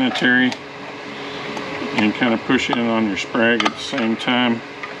planetary and kind of push in on your sprag at the same time.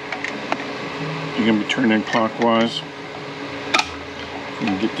 You're going to be turning clockwise.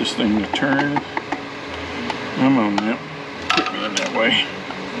 And get this thing to turn. Come on now. Put me in that way.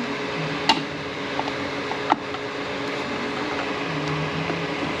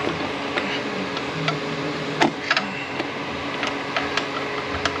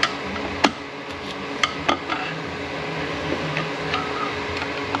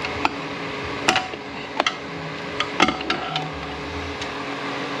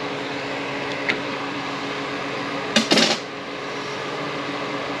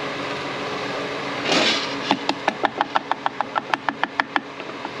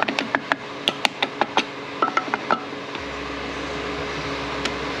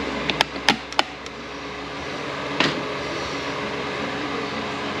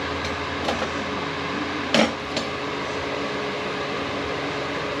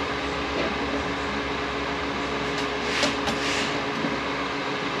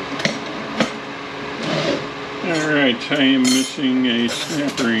 Alright, I am missing a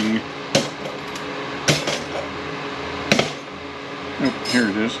snap ring. Oh, here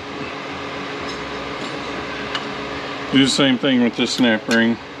it is. Do the same thing with this snap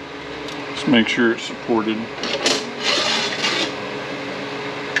ring. Just make sure it's supported.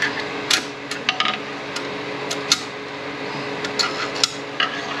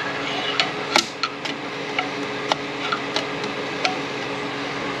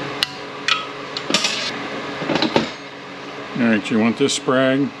 Alright, you want this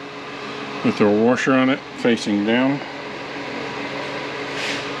sprag with the washer on it facing down.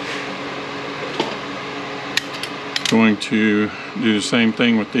 Going to do the same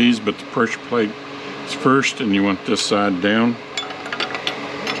thing with these, but the pressure plate is first, and you want this side down.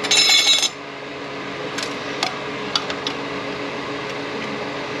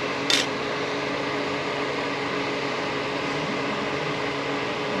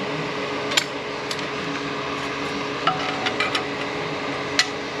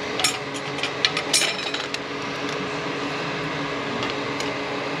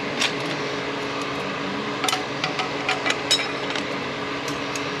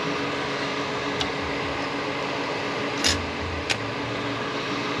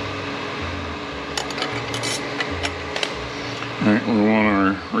 Alright, we want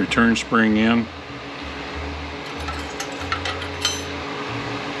our return spring in.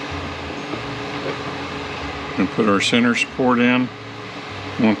 And put our center support in.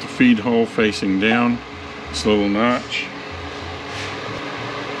 We want the feed hole facing down. This little notch.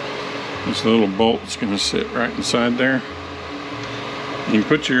 This little bolt's going to sit right inside there. You can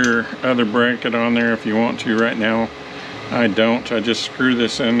put your other bracket on there if you want to. Right now I don't. I just screw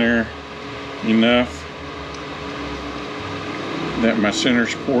this in there enough that my center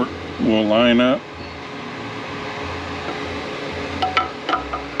support will line up.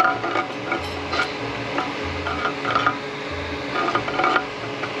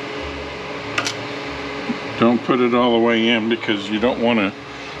 Don't put it all the way in because you don't want to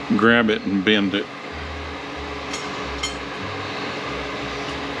grab it and bend it.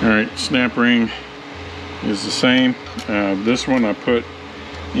 Alright, snap ring is the same. This one I put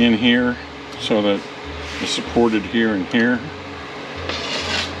in here so that it's supported here and here.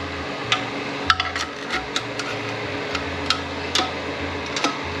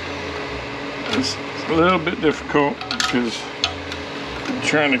 a little bit difficult because I'm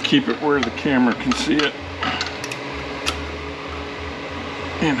trying to keep it where the camera can see it,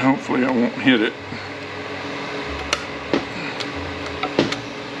 and hopefully I won't hit it.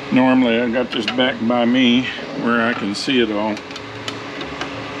 Normally I got this back by me where I can see it all.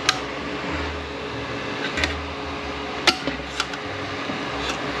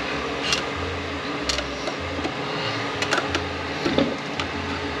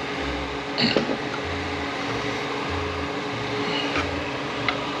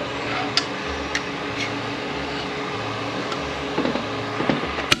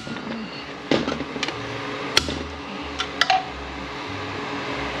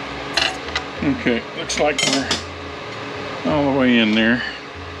 Okay, looks like we're all the way in there.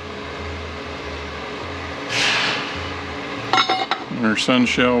 Our sun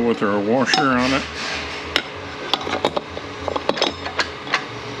shell with our washer on it.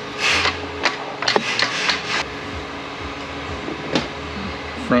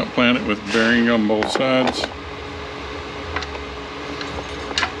 Front planet with bearing on both sides.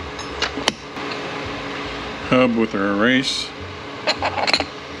 Hub with our erase.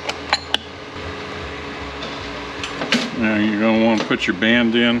 Now you're going to want to put your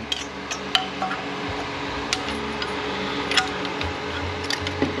band in.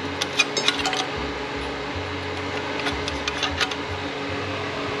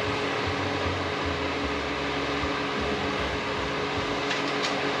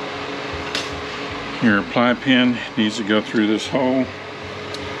 Your apply pin needs to go through this hole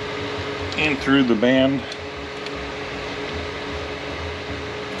and through the band.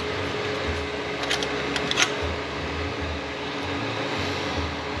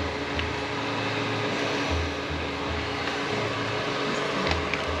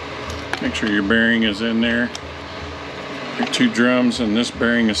 Make sure your bearing is in there. Your two drums and this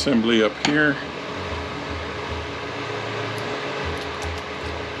bearing assembly up here.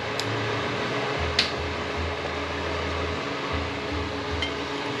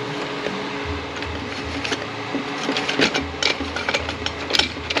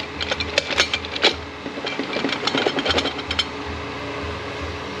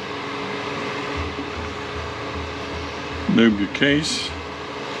 Lube your case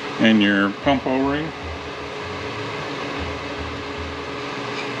and your pump O-ring.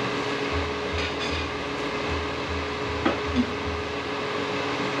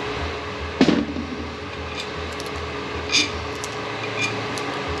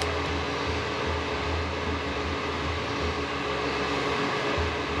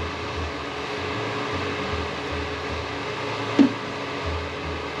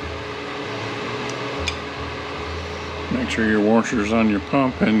 Make sure your washer's on your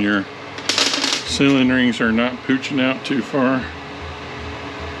pump and your sealing rings are not pooching out too far.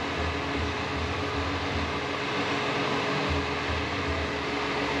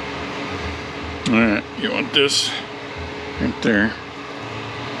 Alright, you want this right there.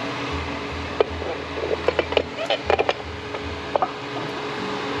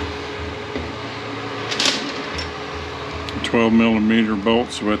 .12mm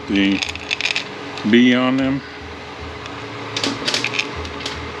bolts with the B on them.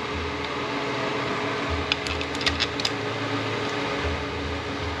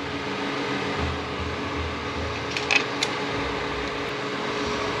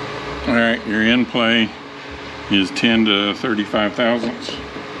 Alright, your end play is 10 to 35 thousandths.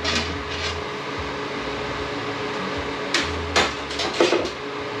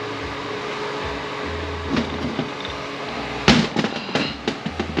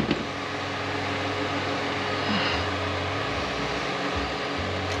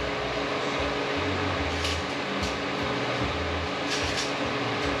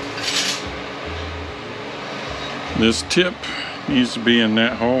 This tip needs to be in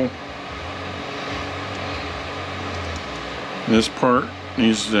that hole. This part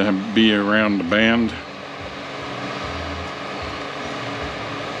needs to be around the band.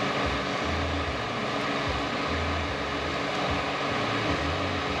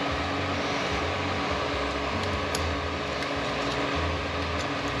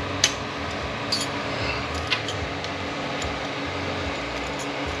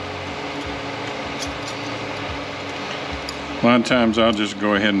 A lot of times I'll just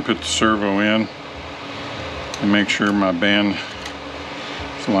go ahead and put the servo in and make sure my band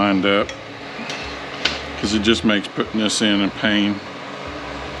is lined up, because it just makes putting this in a pain.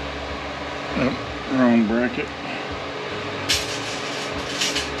 Oh, wrong bracket.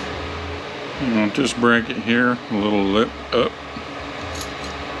 You want this bracket here, a little lip up.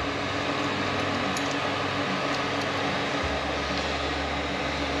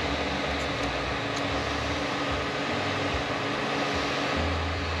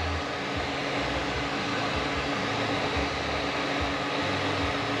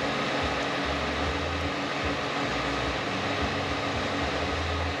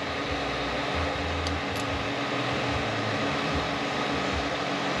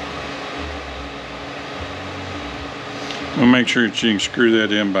 We'll make sure that you can screw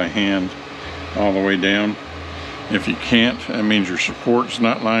that in by hand all the way down. If you can't, that means your support's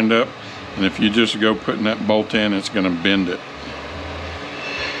not lined up, and if you just go putting that bolt in, it's going to bend it.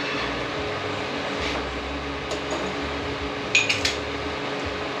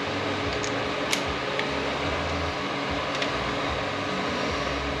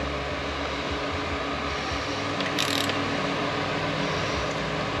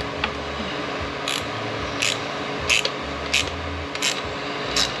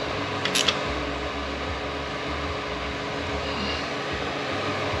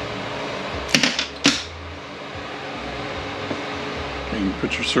 You can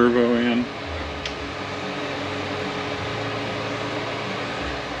put your servo in.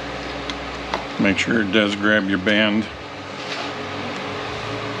 Make sure it does grab your band.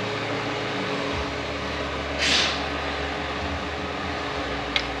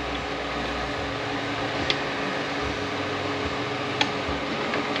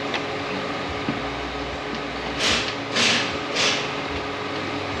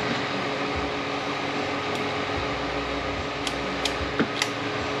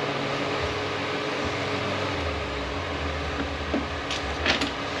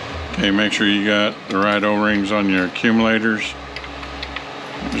 Okay, make sure you got the right O-rings on your accumulators.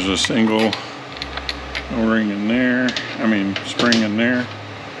 There's a single O-ring in there, spring in there.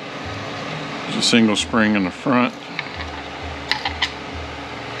 There's a single spring in the front.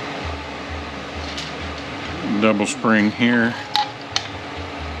 Double spring here.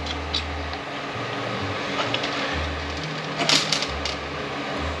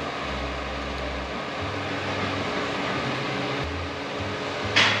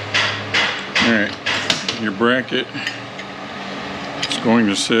 Alright, your bracket is going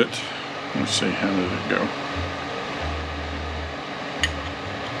to sit, let's see, how did it go?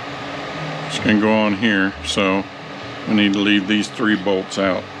 It's going to go on here, so we need to leave these 3 bolts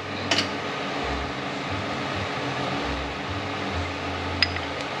out.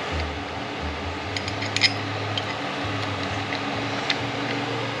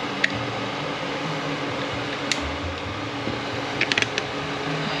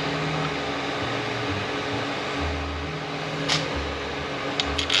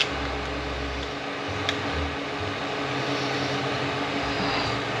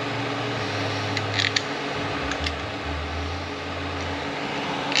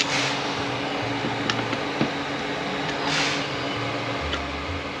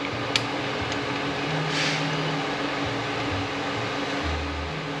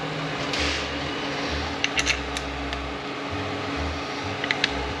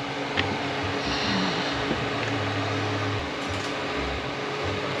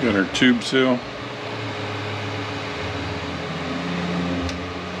 Got our tube seal.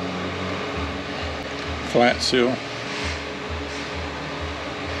 Flat seal.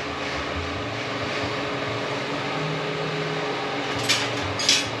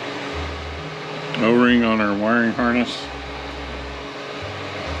 O-ring on our wiring harness.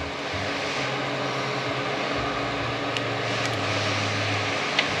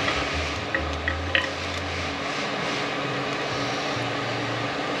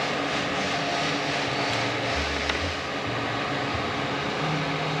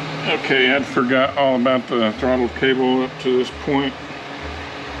 Okay, I'd forgot all about the throttle cable up to this point.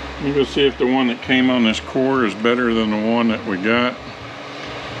 Let me go see if the one that came on this core is better than the one that we got.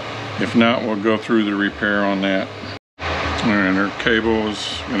 If not, we'll go through the repair on that. Alright, our cable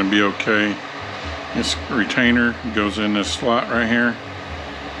is going to be okay. This retainer goes in this slot right here.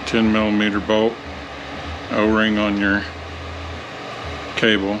 10mm bolt. O-ring on your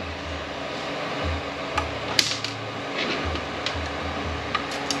cable.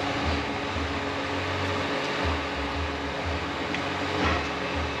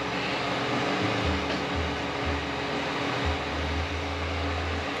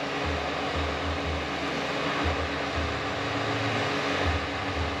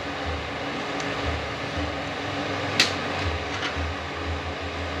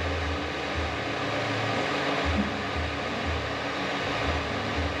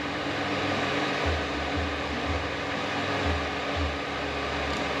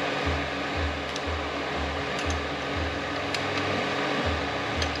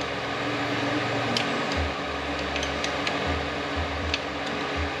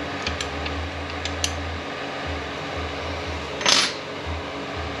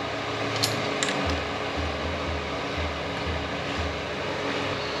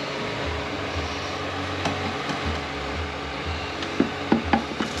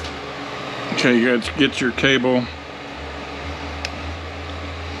 Okay, you got to get your cable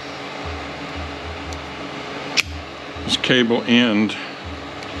this cable end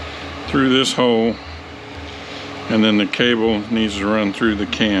through this hole, and then the cable needs to run through the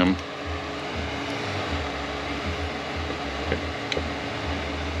cam.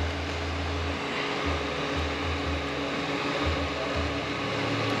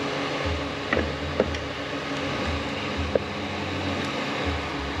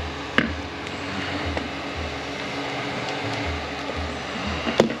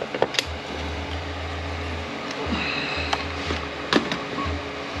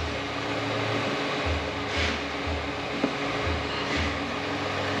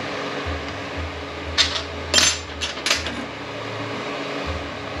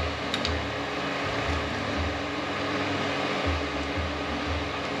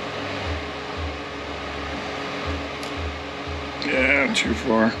 Yeah, too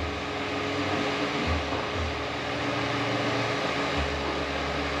far.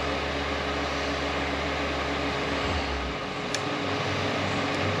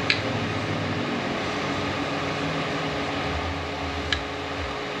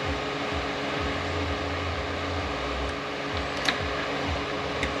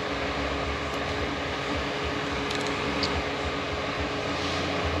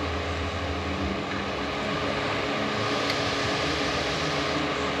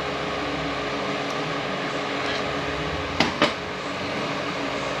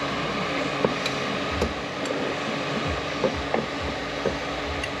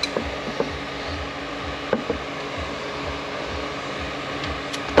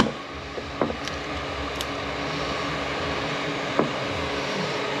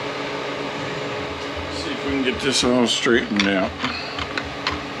 Get this all straightened out.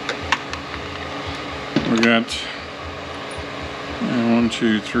 We got 1,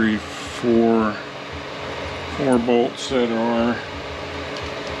 2, 3, 4 bolts that are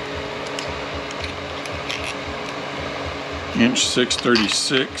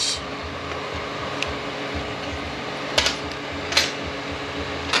 1.636".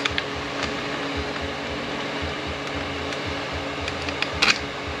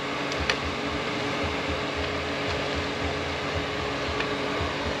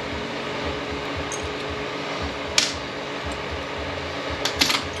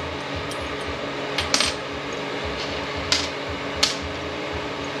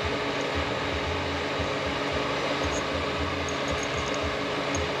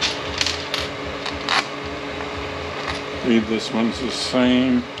 I believe this one's the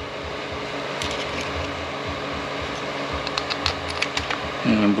same.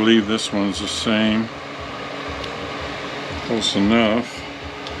 And I believe this one's the same. Close enough.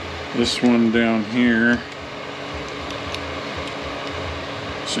 This one down here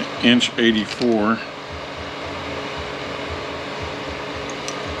is 1.84".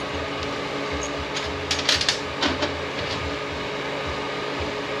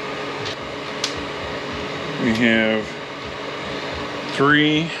 We have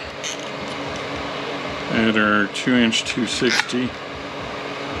 3 that are 2" 260".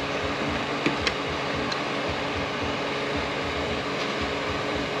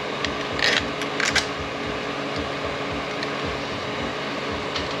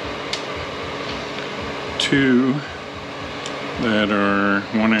 Two that are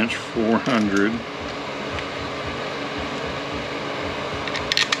 1" 400".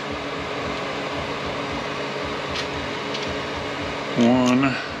 One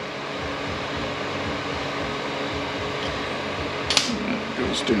that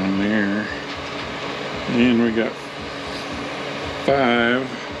goes down there, and we got 5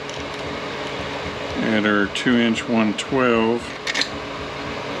 that are 2" 112".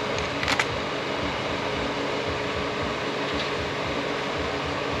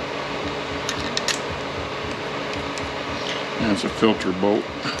 That's a filter bolt.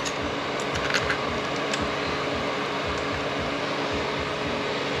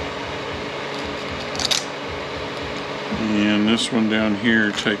 And this one down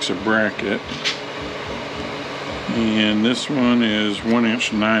here takes a bracket. And this one is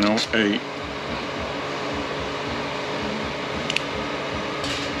 1" 908".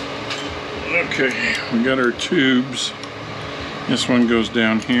 Okay, we got our tubes. This one goes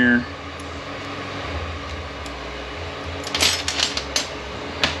down here.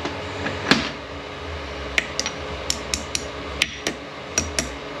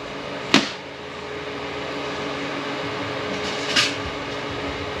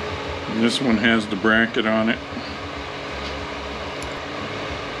 This one has the bracket on it.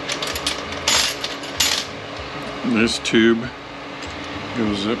 This tube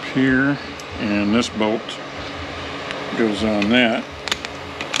goes up here, and this bolt goes on that.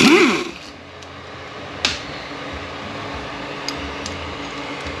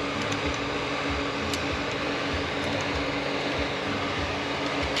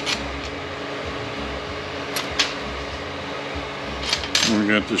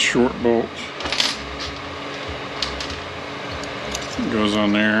 got this short bolt. It goes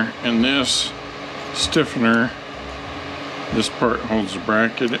on there, and this stiffener, this part holds the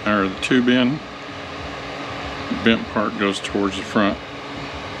bracket or the tube in. The bent part goes towards the front.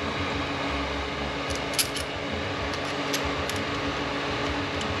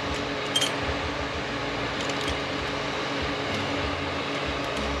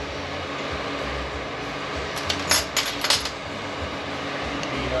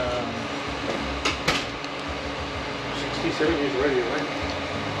 Is ready, right?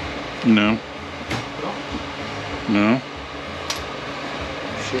 No. No? No.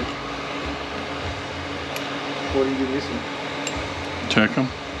 Shit. What are you missing? Check them.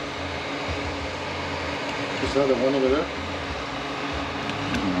 Is that the one over there?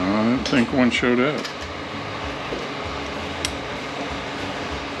 I didn't think one showed up.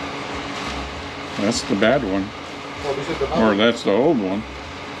 That's the bad one. Oh, this is the Or that's the old one.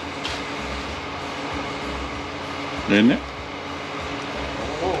 Isn't it?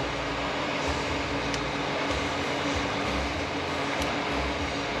 Oh.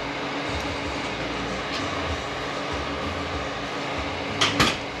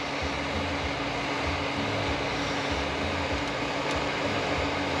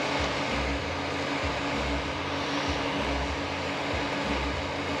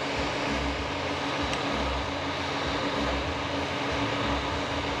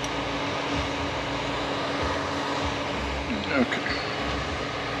 Okay.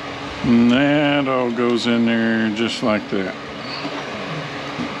 And that all goes in there just like that.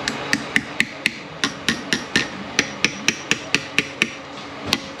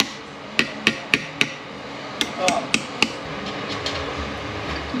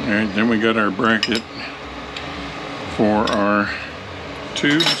 Alright, then we got our bracket for our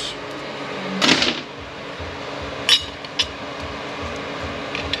tubes.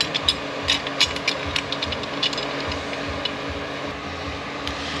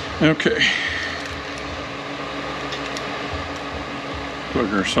 Okay.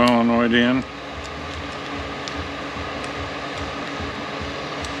 Plug our solenoid in.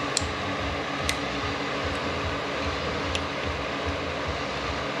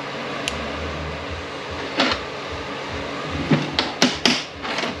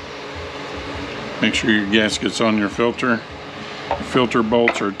 Make sure your gasket's on your filter. The filter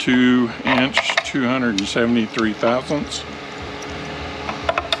bolts are 2-inch, 273 thousandths.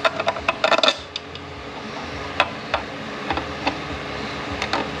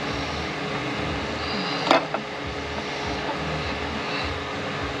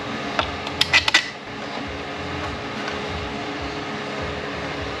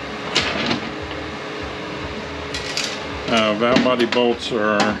 Valve body bolts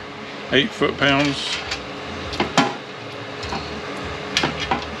are 8 foot-pounds.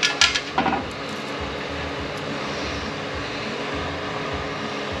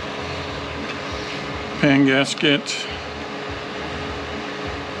 Pan gasket.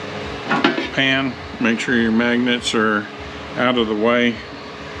 Pan, make sure your magnets are out of the way.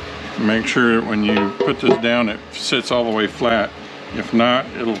 Make sure that when you put this down it sits all the way flat. If not,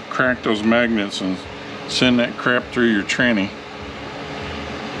 it'll crack those magnets and send that crap through your tranny.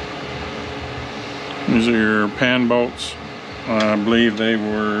 These are your pan bolts. I believe they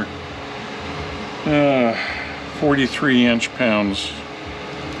were 43 inch-pounds.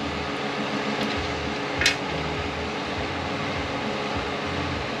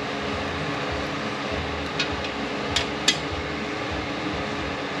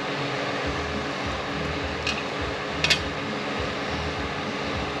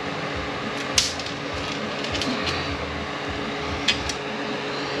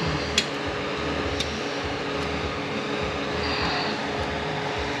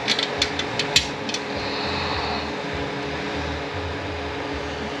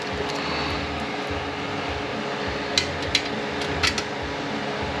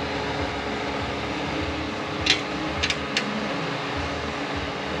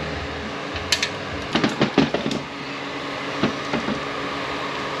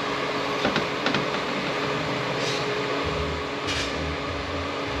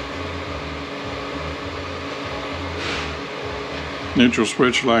 Neutral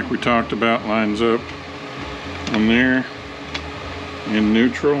switch, like we talked about, lines up on there in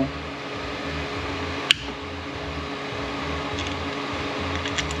neutral.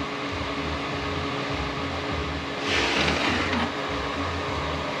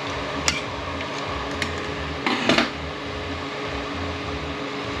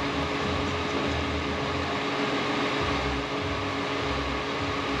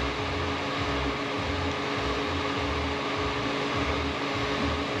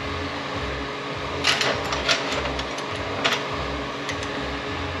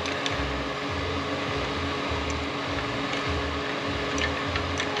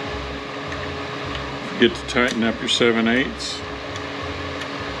 Get to tighten up your 7/8.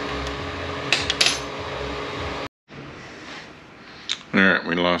 Alright,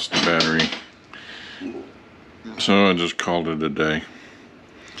 we lost the battery. So I just called it a day.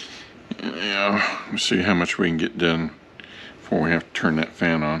 Yeah, let's see how much we can get done before we have to turn that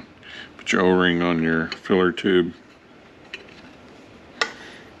fan on. Put your O-ring on your filler tube.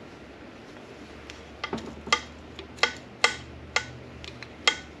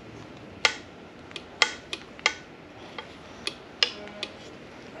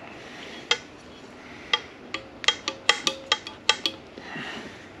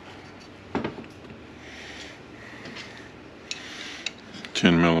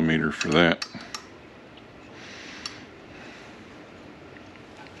 $10mm for that.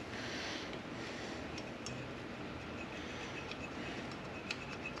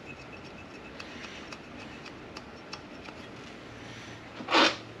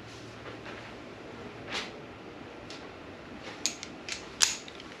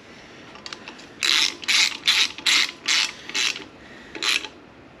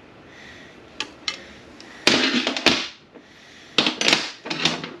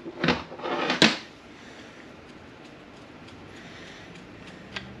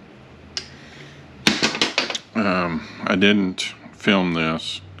 I didn't film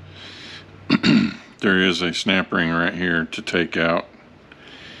this. There is a snap ring right here to take out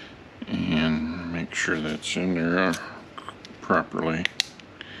and make sure that's in there properly.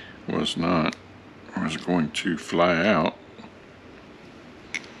 Was not. I was going to fly out.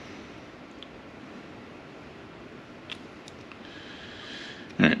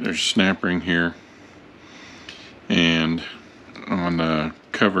 Alright, there's a snap ring here, and on the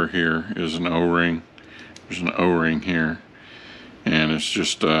cover here is an O-ring. There's an O-ring here, and it's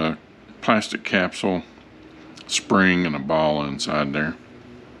just a plastic capsule, spring, and a ball inside there.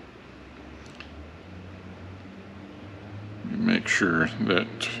 Make sure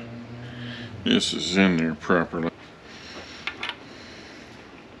that this is in there properly.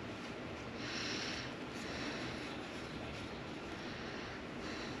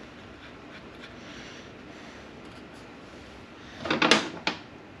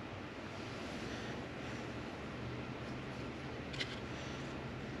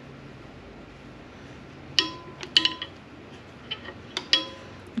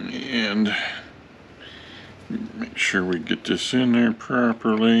 And make sure we get this in there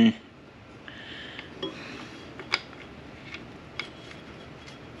properly.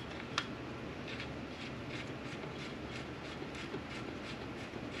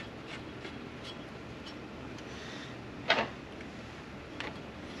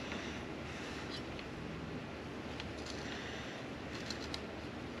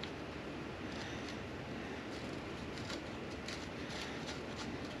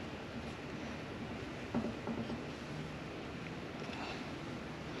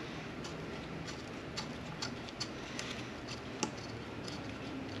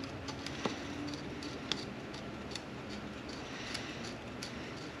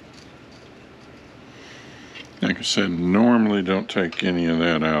 Like I said, normally don't take any of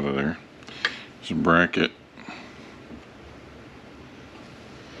that out of there. There's a bracket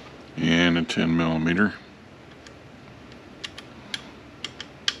and a 10mm.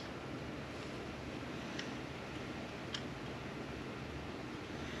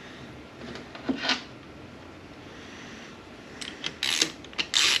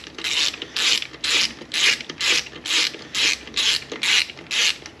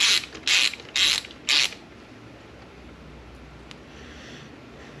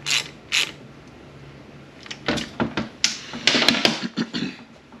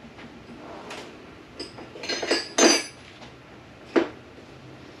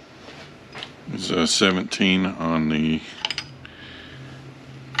 There's a 17 on the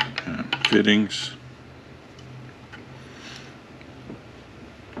fittings.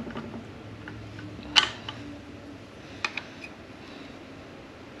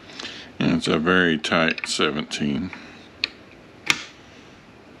 And it's a very tight 17.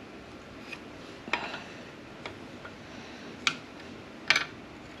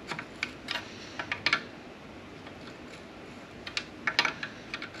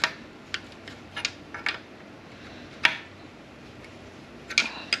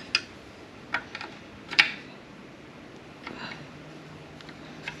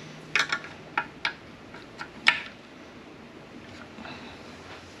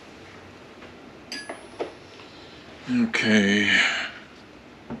 Okay,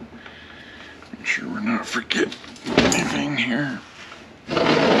 make sure we're not forgetting anything here.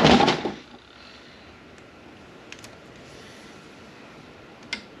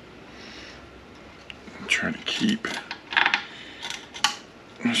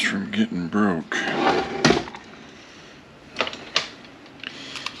 keeps from getting broke.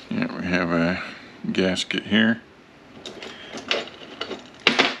 Yeah, we have a gasket here.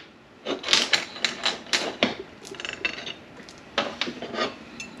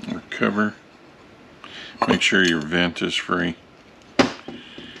 Our cover. Make sure your vent is free.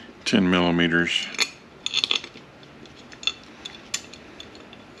 10 millimeters.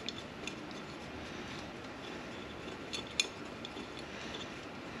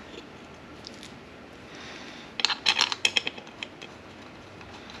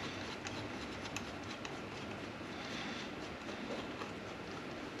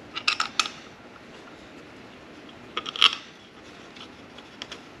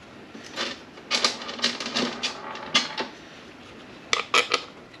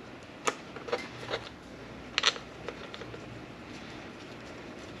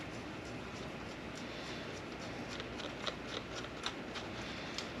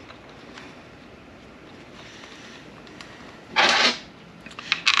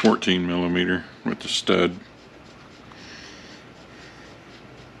 .14 millimeter with the stud.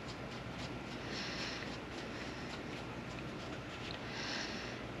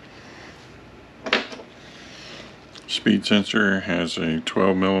 Speed sensor has a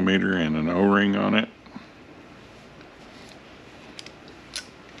 12 millimeter and an O-ring on it.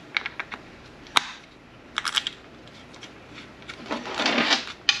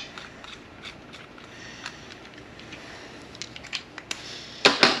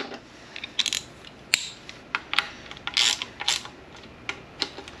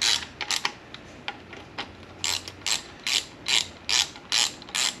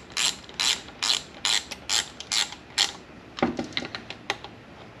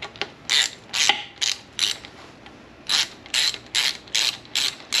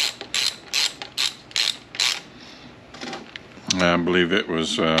 I believe it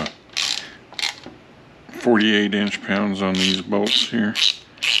was 48 inch-pounds on these bolts here.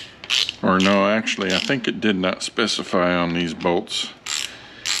 Or no, actually, I think it did not specify on these bolts.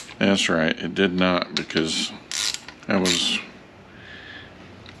 That's right, it did not, because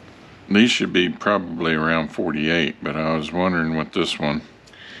these should be probably around 48, but I was wondering what this one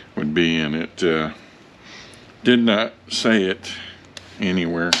would be, and it did not say it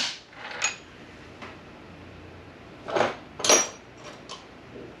anywhere.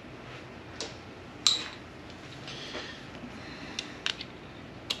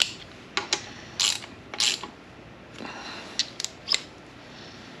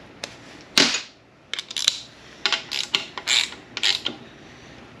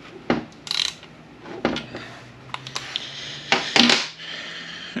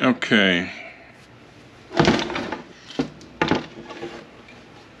 Okay.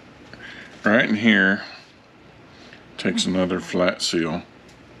 Right in here takes another flat seal.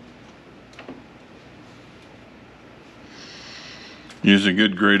 Use a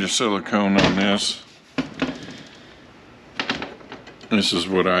good grade of silicone on this. This is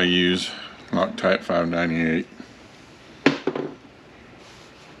what I use, Loctite 598.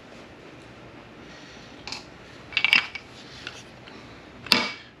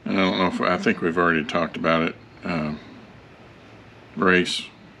 And I don't know if, I think we've already talked about it. Race,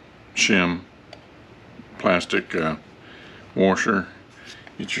 shim, plastic washer.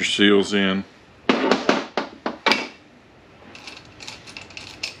 Get your seals in.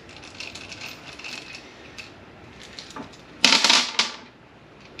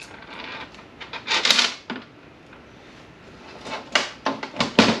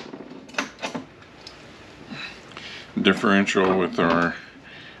 Differential with our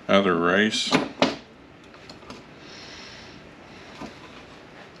other race.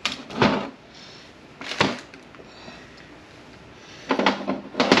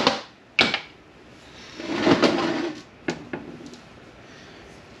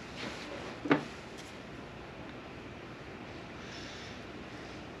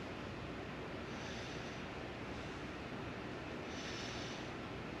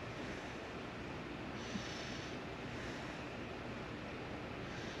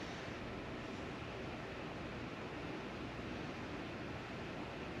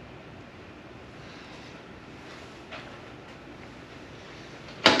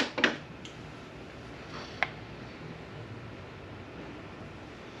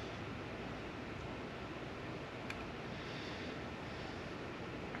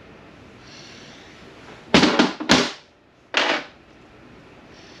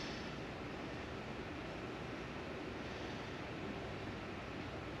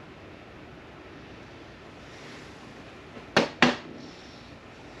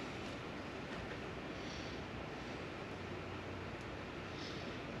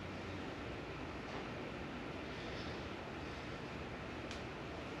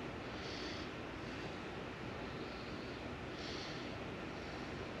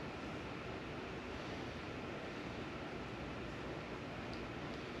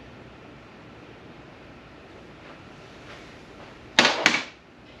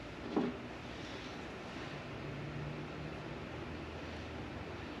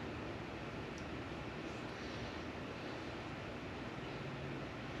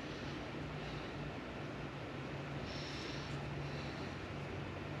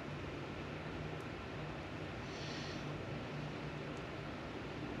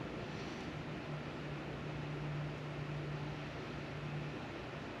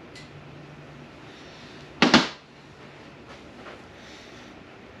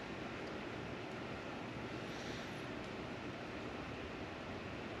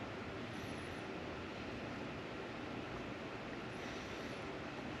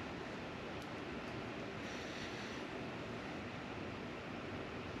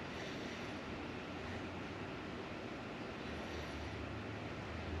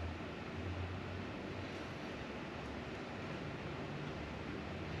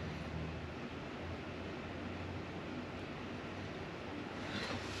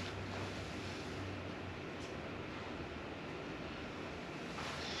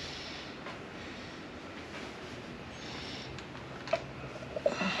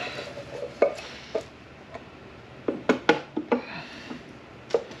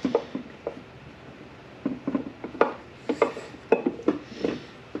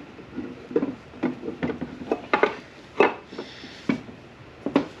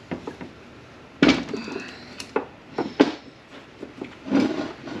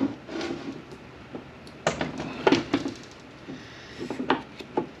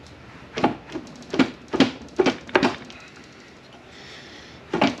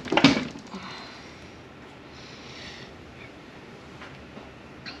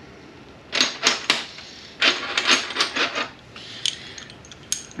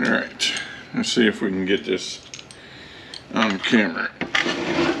 Let's see if we can get this on camera.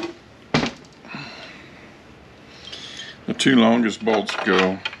 The two longest bolts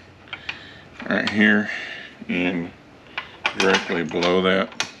go right here and directly below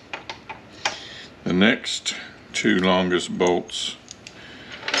that. The next two longest bolts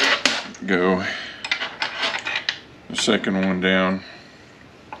go the second one down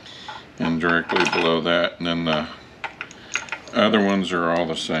and directly below that, and then the other ones are all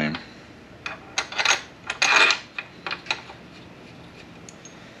the same.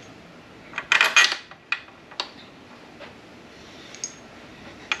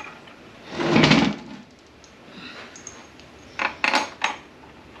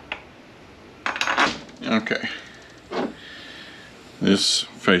 Okay, this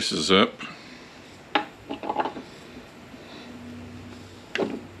faces up.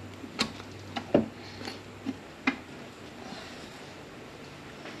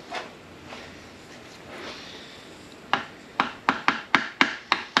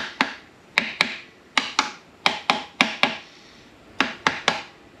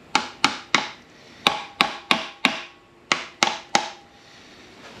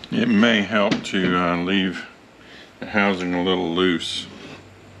 It may help to leave the housing a little loose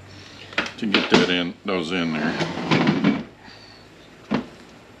to get those in there.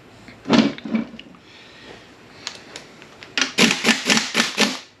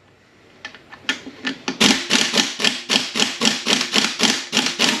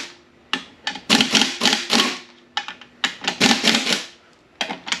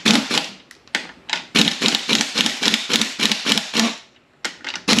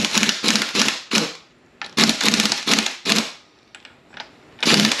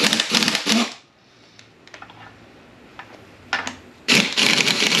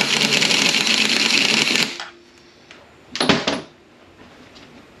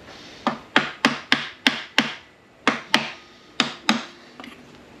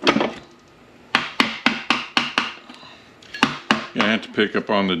 I have to pick up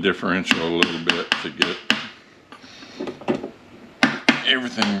on the differential a little bit to get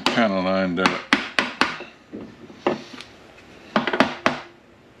everything kind of lined up.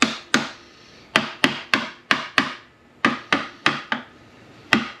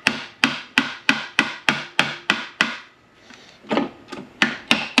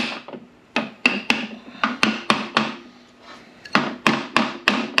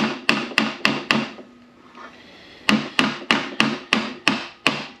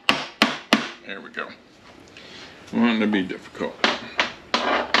 There we go. Wanting to be difficult.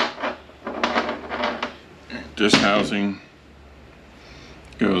 This housing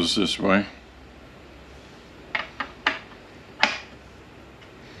goes this way.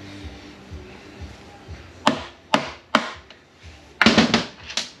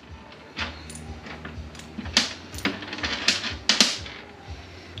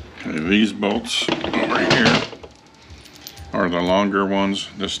 Okay, these bolts over here are the longer ones.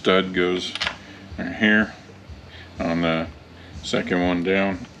 The stud goes right here on the second one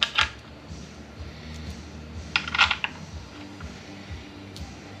down.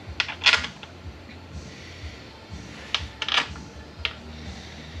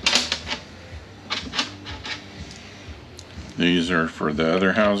 These are for the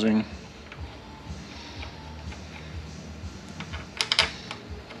other housing.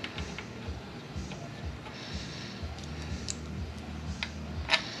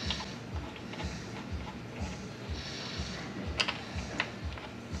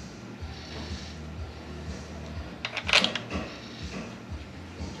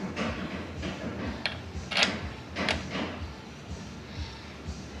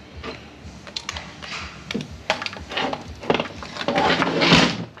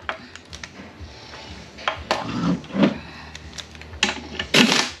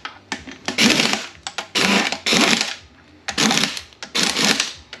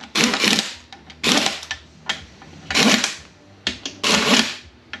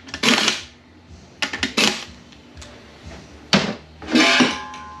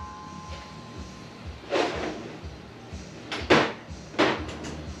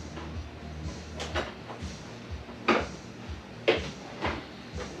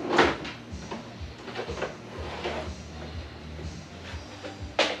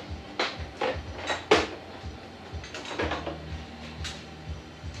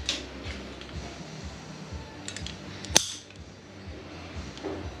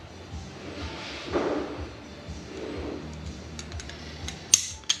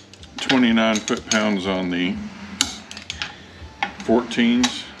 .29 foot-pounds on the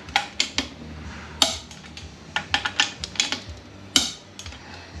 14s.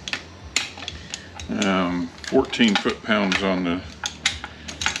 14 foot-pounds on the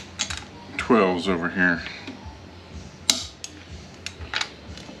 12s over here.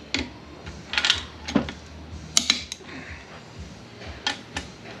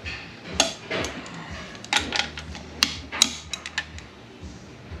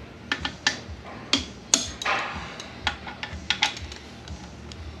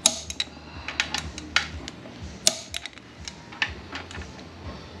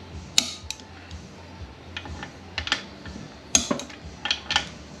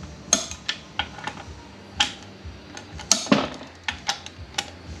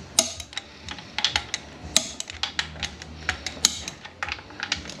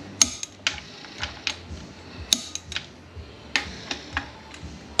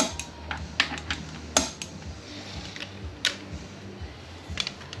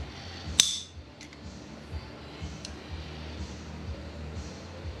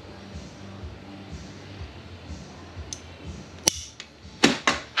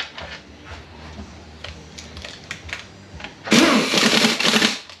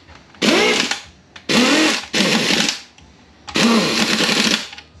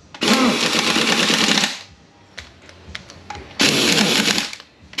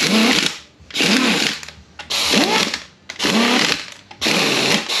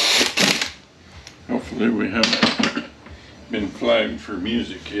 We haven't been flagged for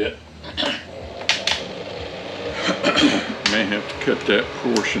music yet. May have to cut that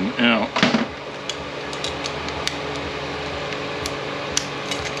portion out.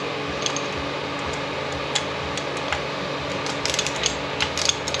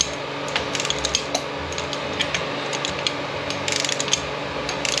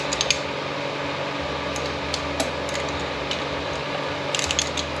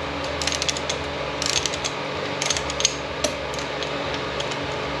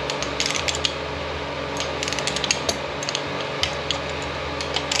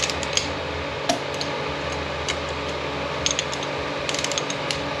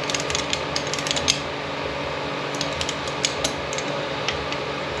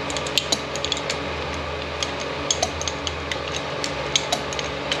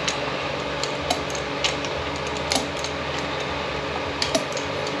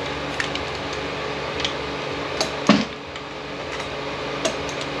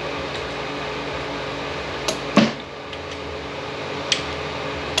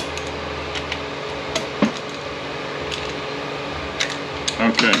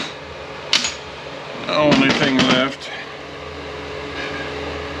 Okay, the only thing left,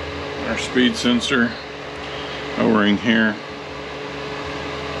 our speed sensor O-ring here,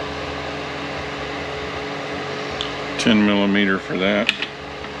 10mm for that.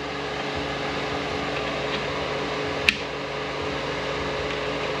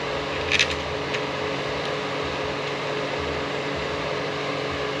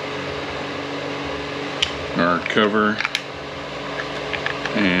 Our cover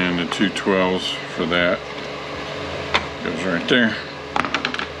and the 212s for that goes right there,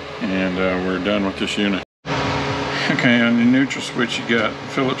 and we're done with this unit. Okay, on the neutral switch you got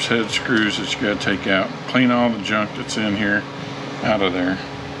Phillips head screws that you got to take out. Clean all the junk that's in here out of there.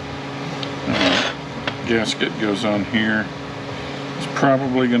 Gasket goes on here. It's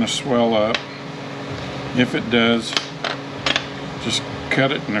probably going to swell up. If it does, just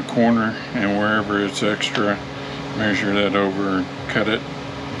cut it in a corner, and wherever it's extra, measure that over and cut it.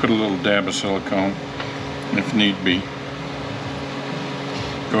 Put a little dab of silicone if need be.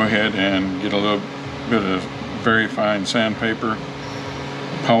 Go ahead and get a little bit of very fine sandpaper,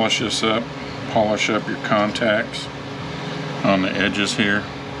 polish this up, polish up your contacts on the edges here.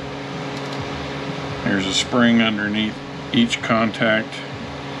 There's a spring underneath each contact.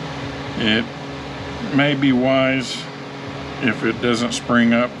 It may be wise, if it doesn't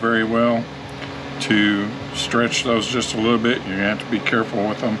spring up very well, to stretch those just a little bit. You have to be careful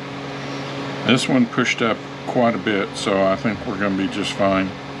with them. This one pushed up quite a bit, so I think we're going to be just fine.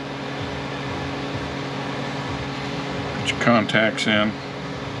 Put your contacts in.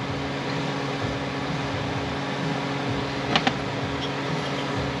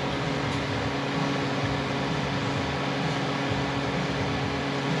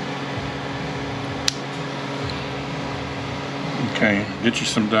 Okay, get you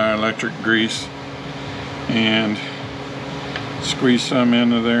some dielectric grease and squeeze some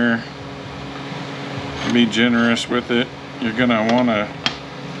into there. Be generous with it. You're gonna want to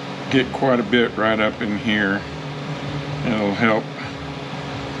get quite a bit right up in here. It'll help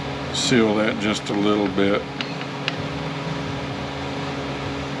seal that just a little bit.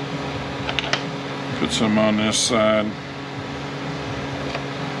 Put some on this side.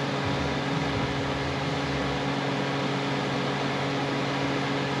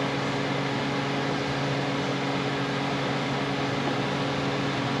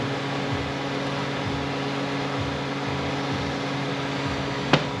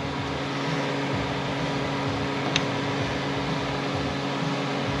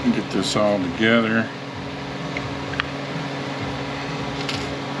 Get this all together.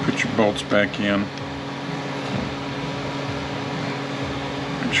 Put your bolts back in.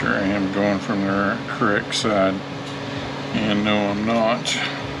 Make sure I am going from the correct side. And no, I'm not.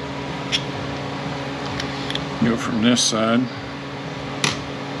 Go from this side.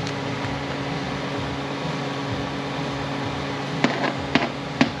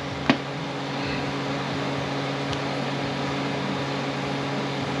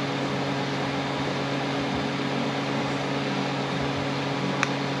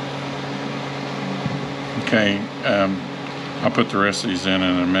 Okay, I'll put the rest of these in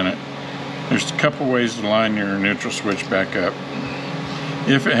a minute. There's a couple ways to line your neutral switch back up.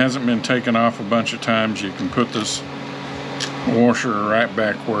 If it hasn't been taken off a bunch of times, you can put this washer right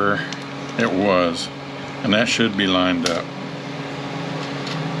back where it was, and that should be lined up.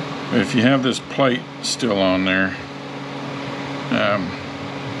 But if you have this plate still on there,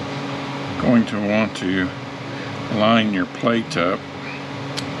 going to want to line your plate up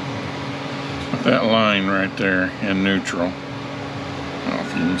with that line right there in neutral. I don't know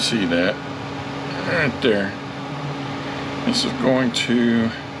if you can see that right there. This is going to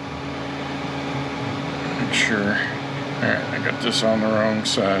make sure. Alright, I got this on the wrong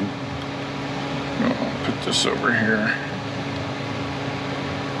side. I'll put this over here.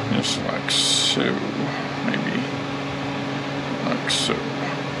 Just like so. Maybe like so.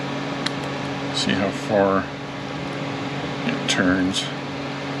 See how far it turns.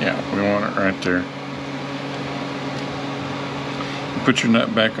 Yeah, we want it right there. Put your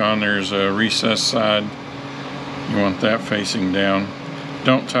nut back on. There's a recessed side. You want that facing down.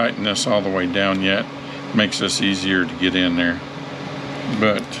 Don't tighten this all the way down yet. Makes this easier to get in there.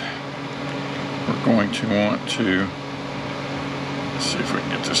 But we're going to want to, let's see if we can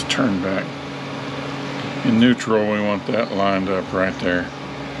get this turned back. In neutral, we want that lined up right there.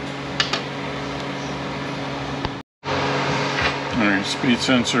 Alright, speed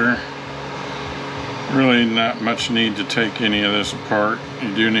sensor. Really not much need to take any of this apart.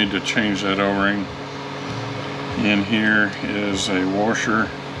 You do need to change that O-ring. In here is a washer,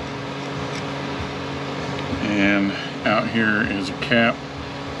 and out here is a cap.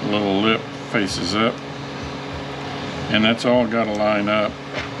 The little lip faces up, and that's all got to line up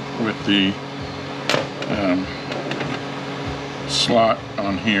with the slot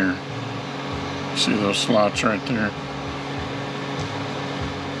on here. See those slots right there?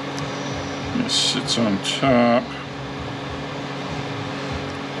 This sits on top.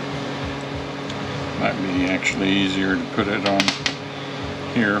 Might be actually easier to put it on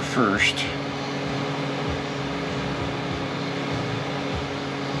here first.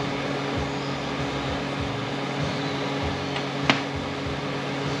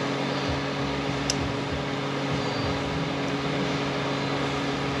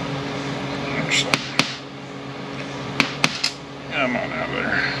 Actually, come on out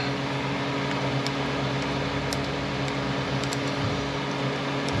there.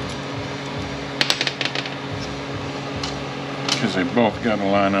 Because they both got to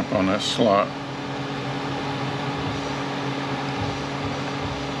line up on that slot.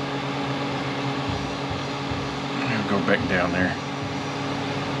 I'll go back down there.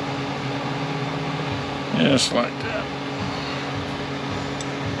 Just like that.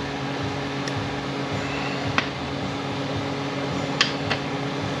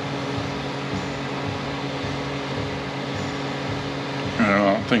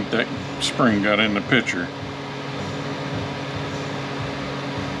 I don't think that spring got in the picture.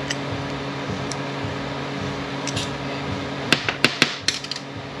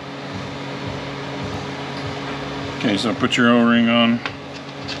 Okay, so put your O-ring on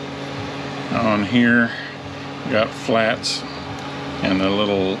here. You got flats, and the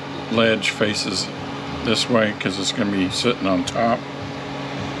little ledge faces this way because it's going to be sitting on top.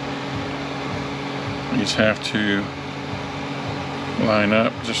 These have to line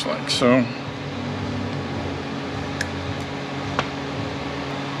up just like so.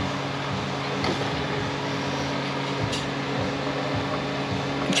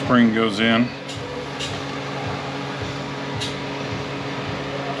 The spring goes in.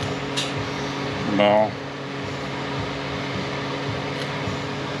 Ball.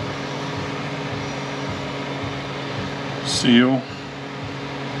 Seal.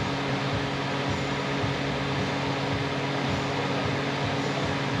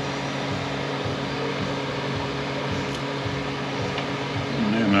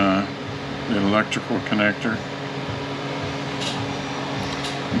 And then the electrical connector.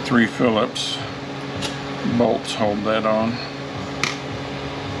 And 3 Phillips bolts hold that on.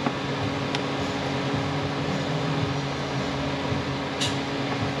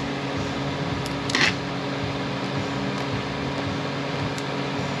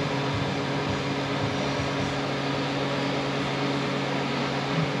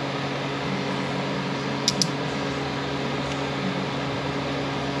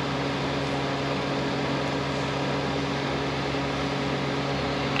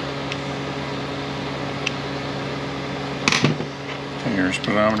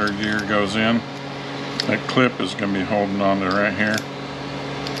 speedometer gear goes in. That clip is going to be holding on to right here.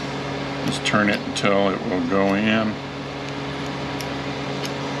 Just turn it until it will go in.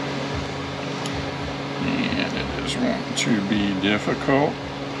 And it is wanting to be difficult.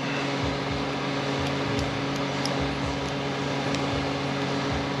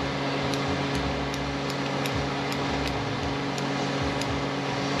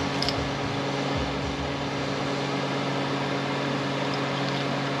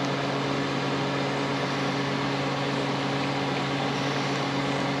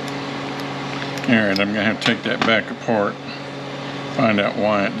 Alright, I'm going to have to take that back apart, find out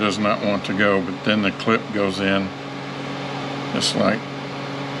why it does not want to go, but then the clip goes in, just like,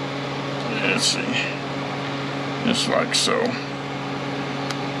 let's see, just like so.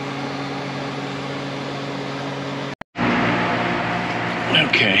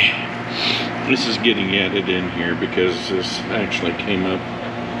 Okay, this is getting added in here because this actually came up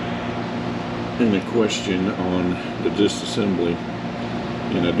in the question on the disassembly,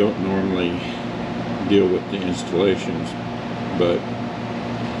 and I don't normally deal with the installations, but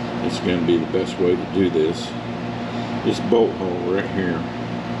it's going to be the best way to do this. This bolt hole right here,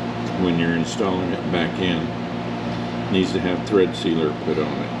 when you're installing it back in, needs to have thread sealer put on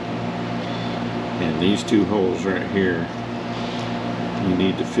it. And these two holes right here, you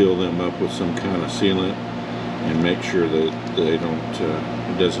need to fill them up with some kind of sealant and make sure that they don't,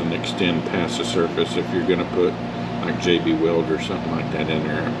 it doesn't extend past the surface. If you're going to put like JB Weld or something like that in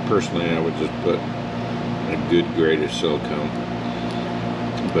there, personally I would just put a good grade of silicone.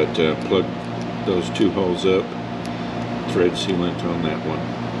 But plug those two holes up, thread sealant on that one.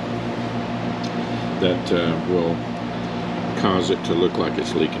 That will cause it to look like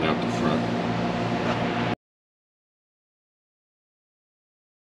it's leaking out the front.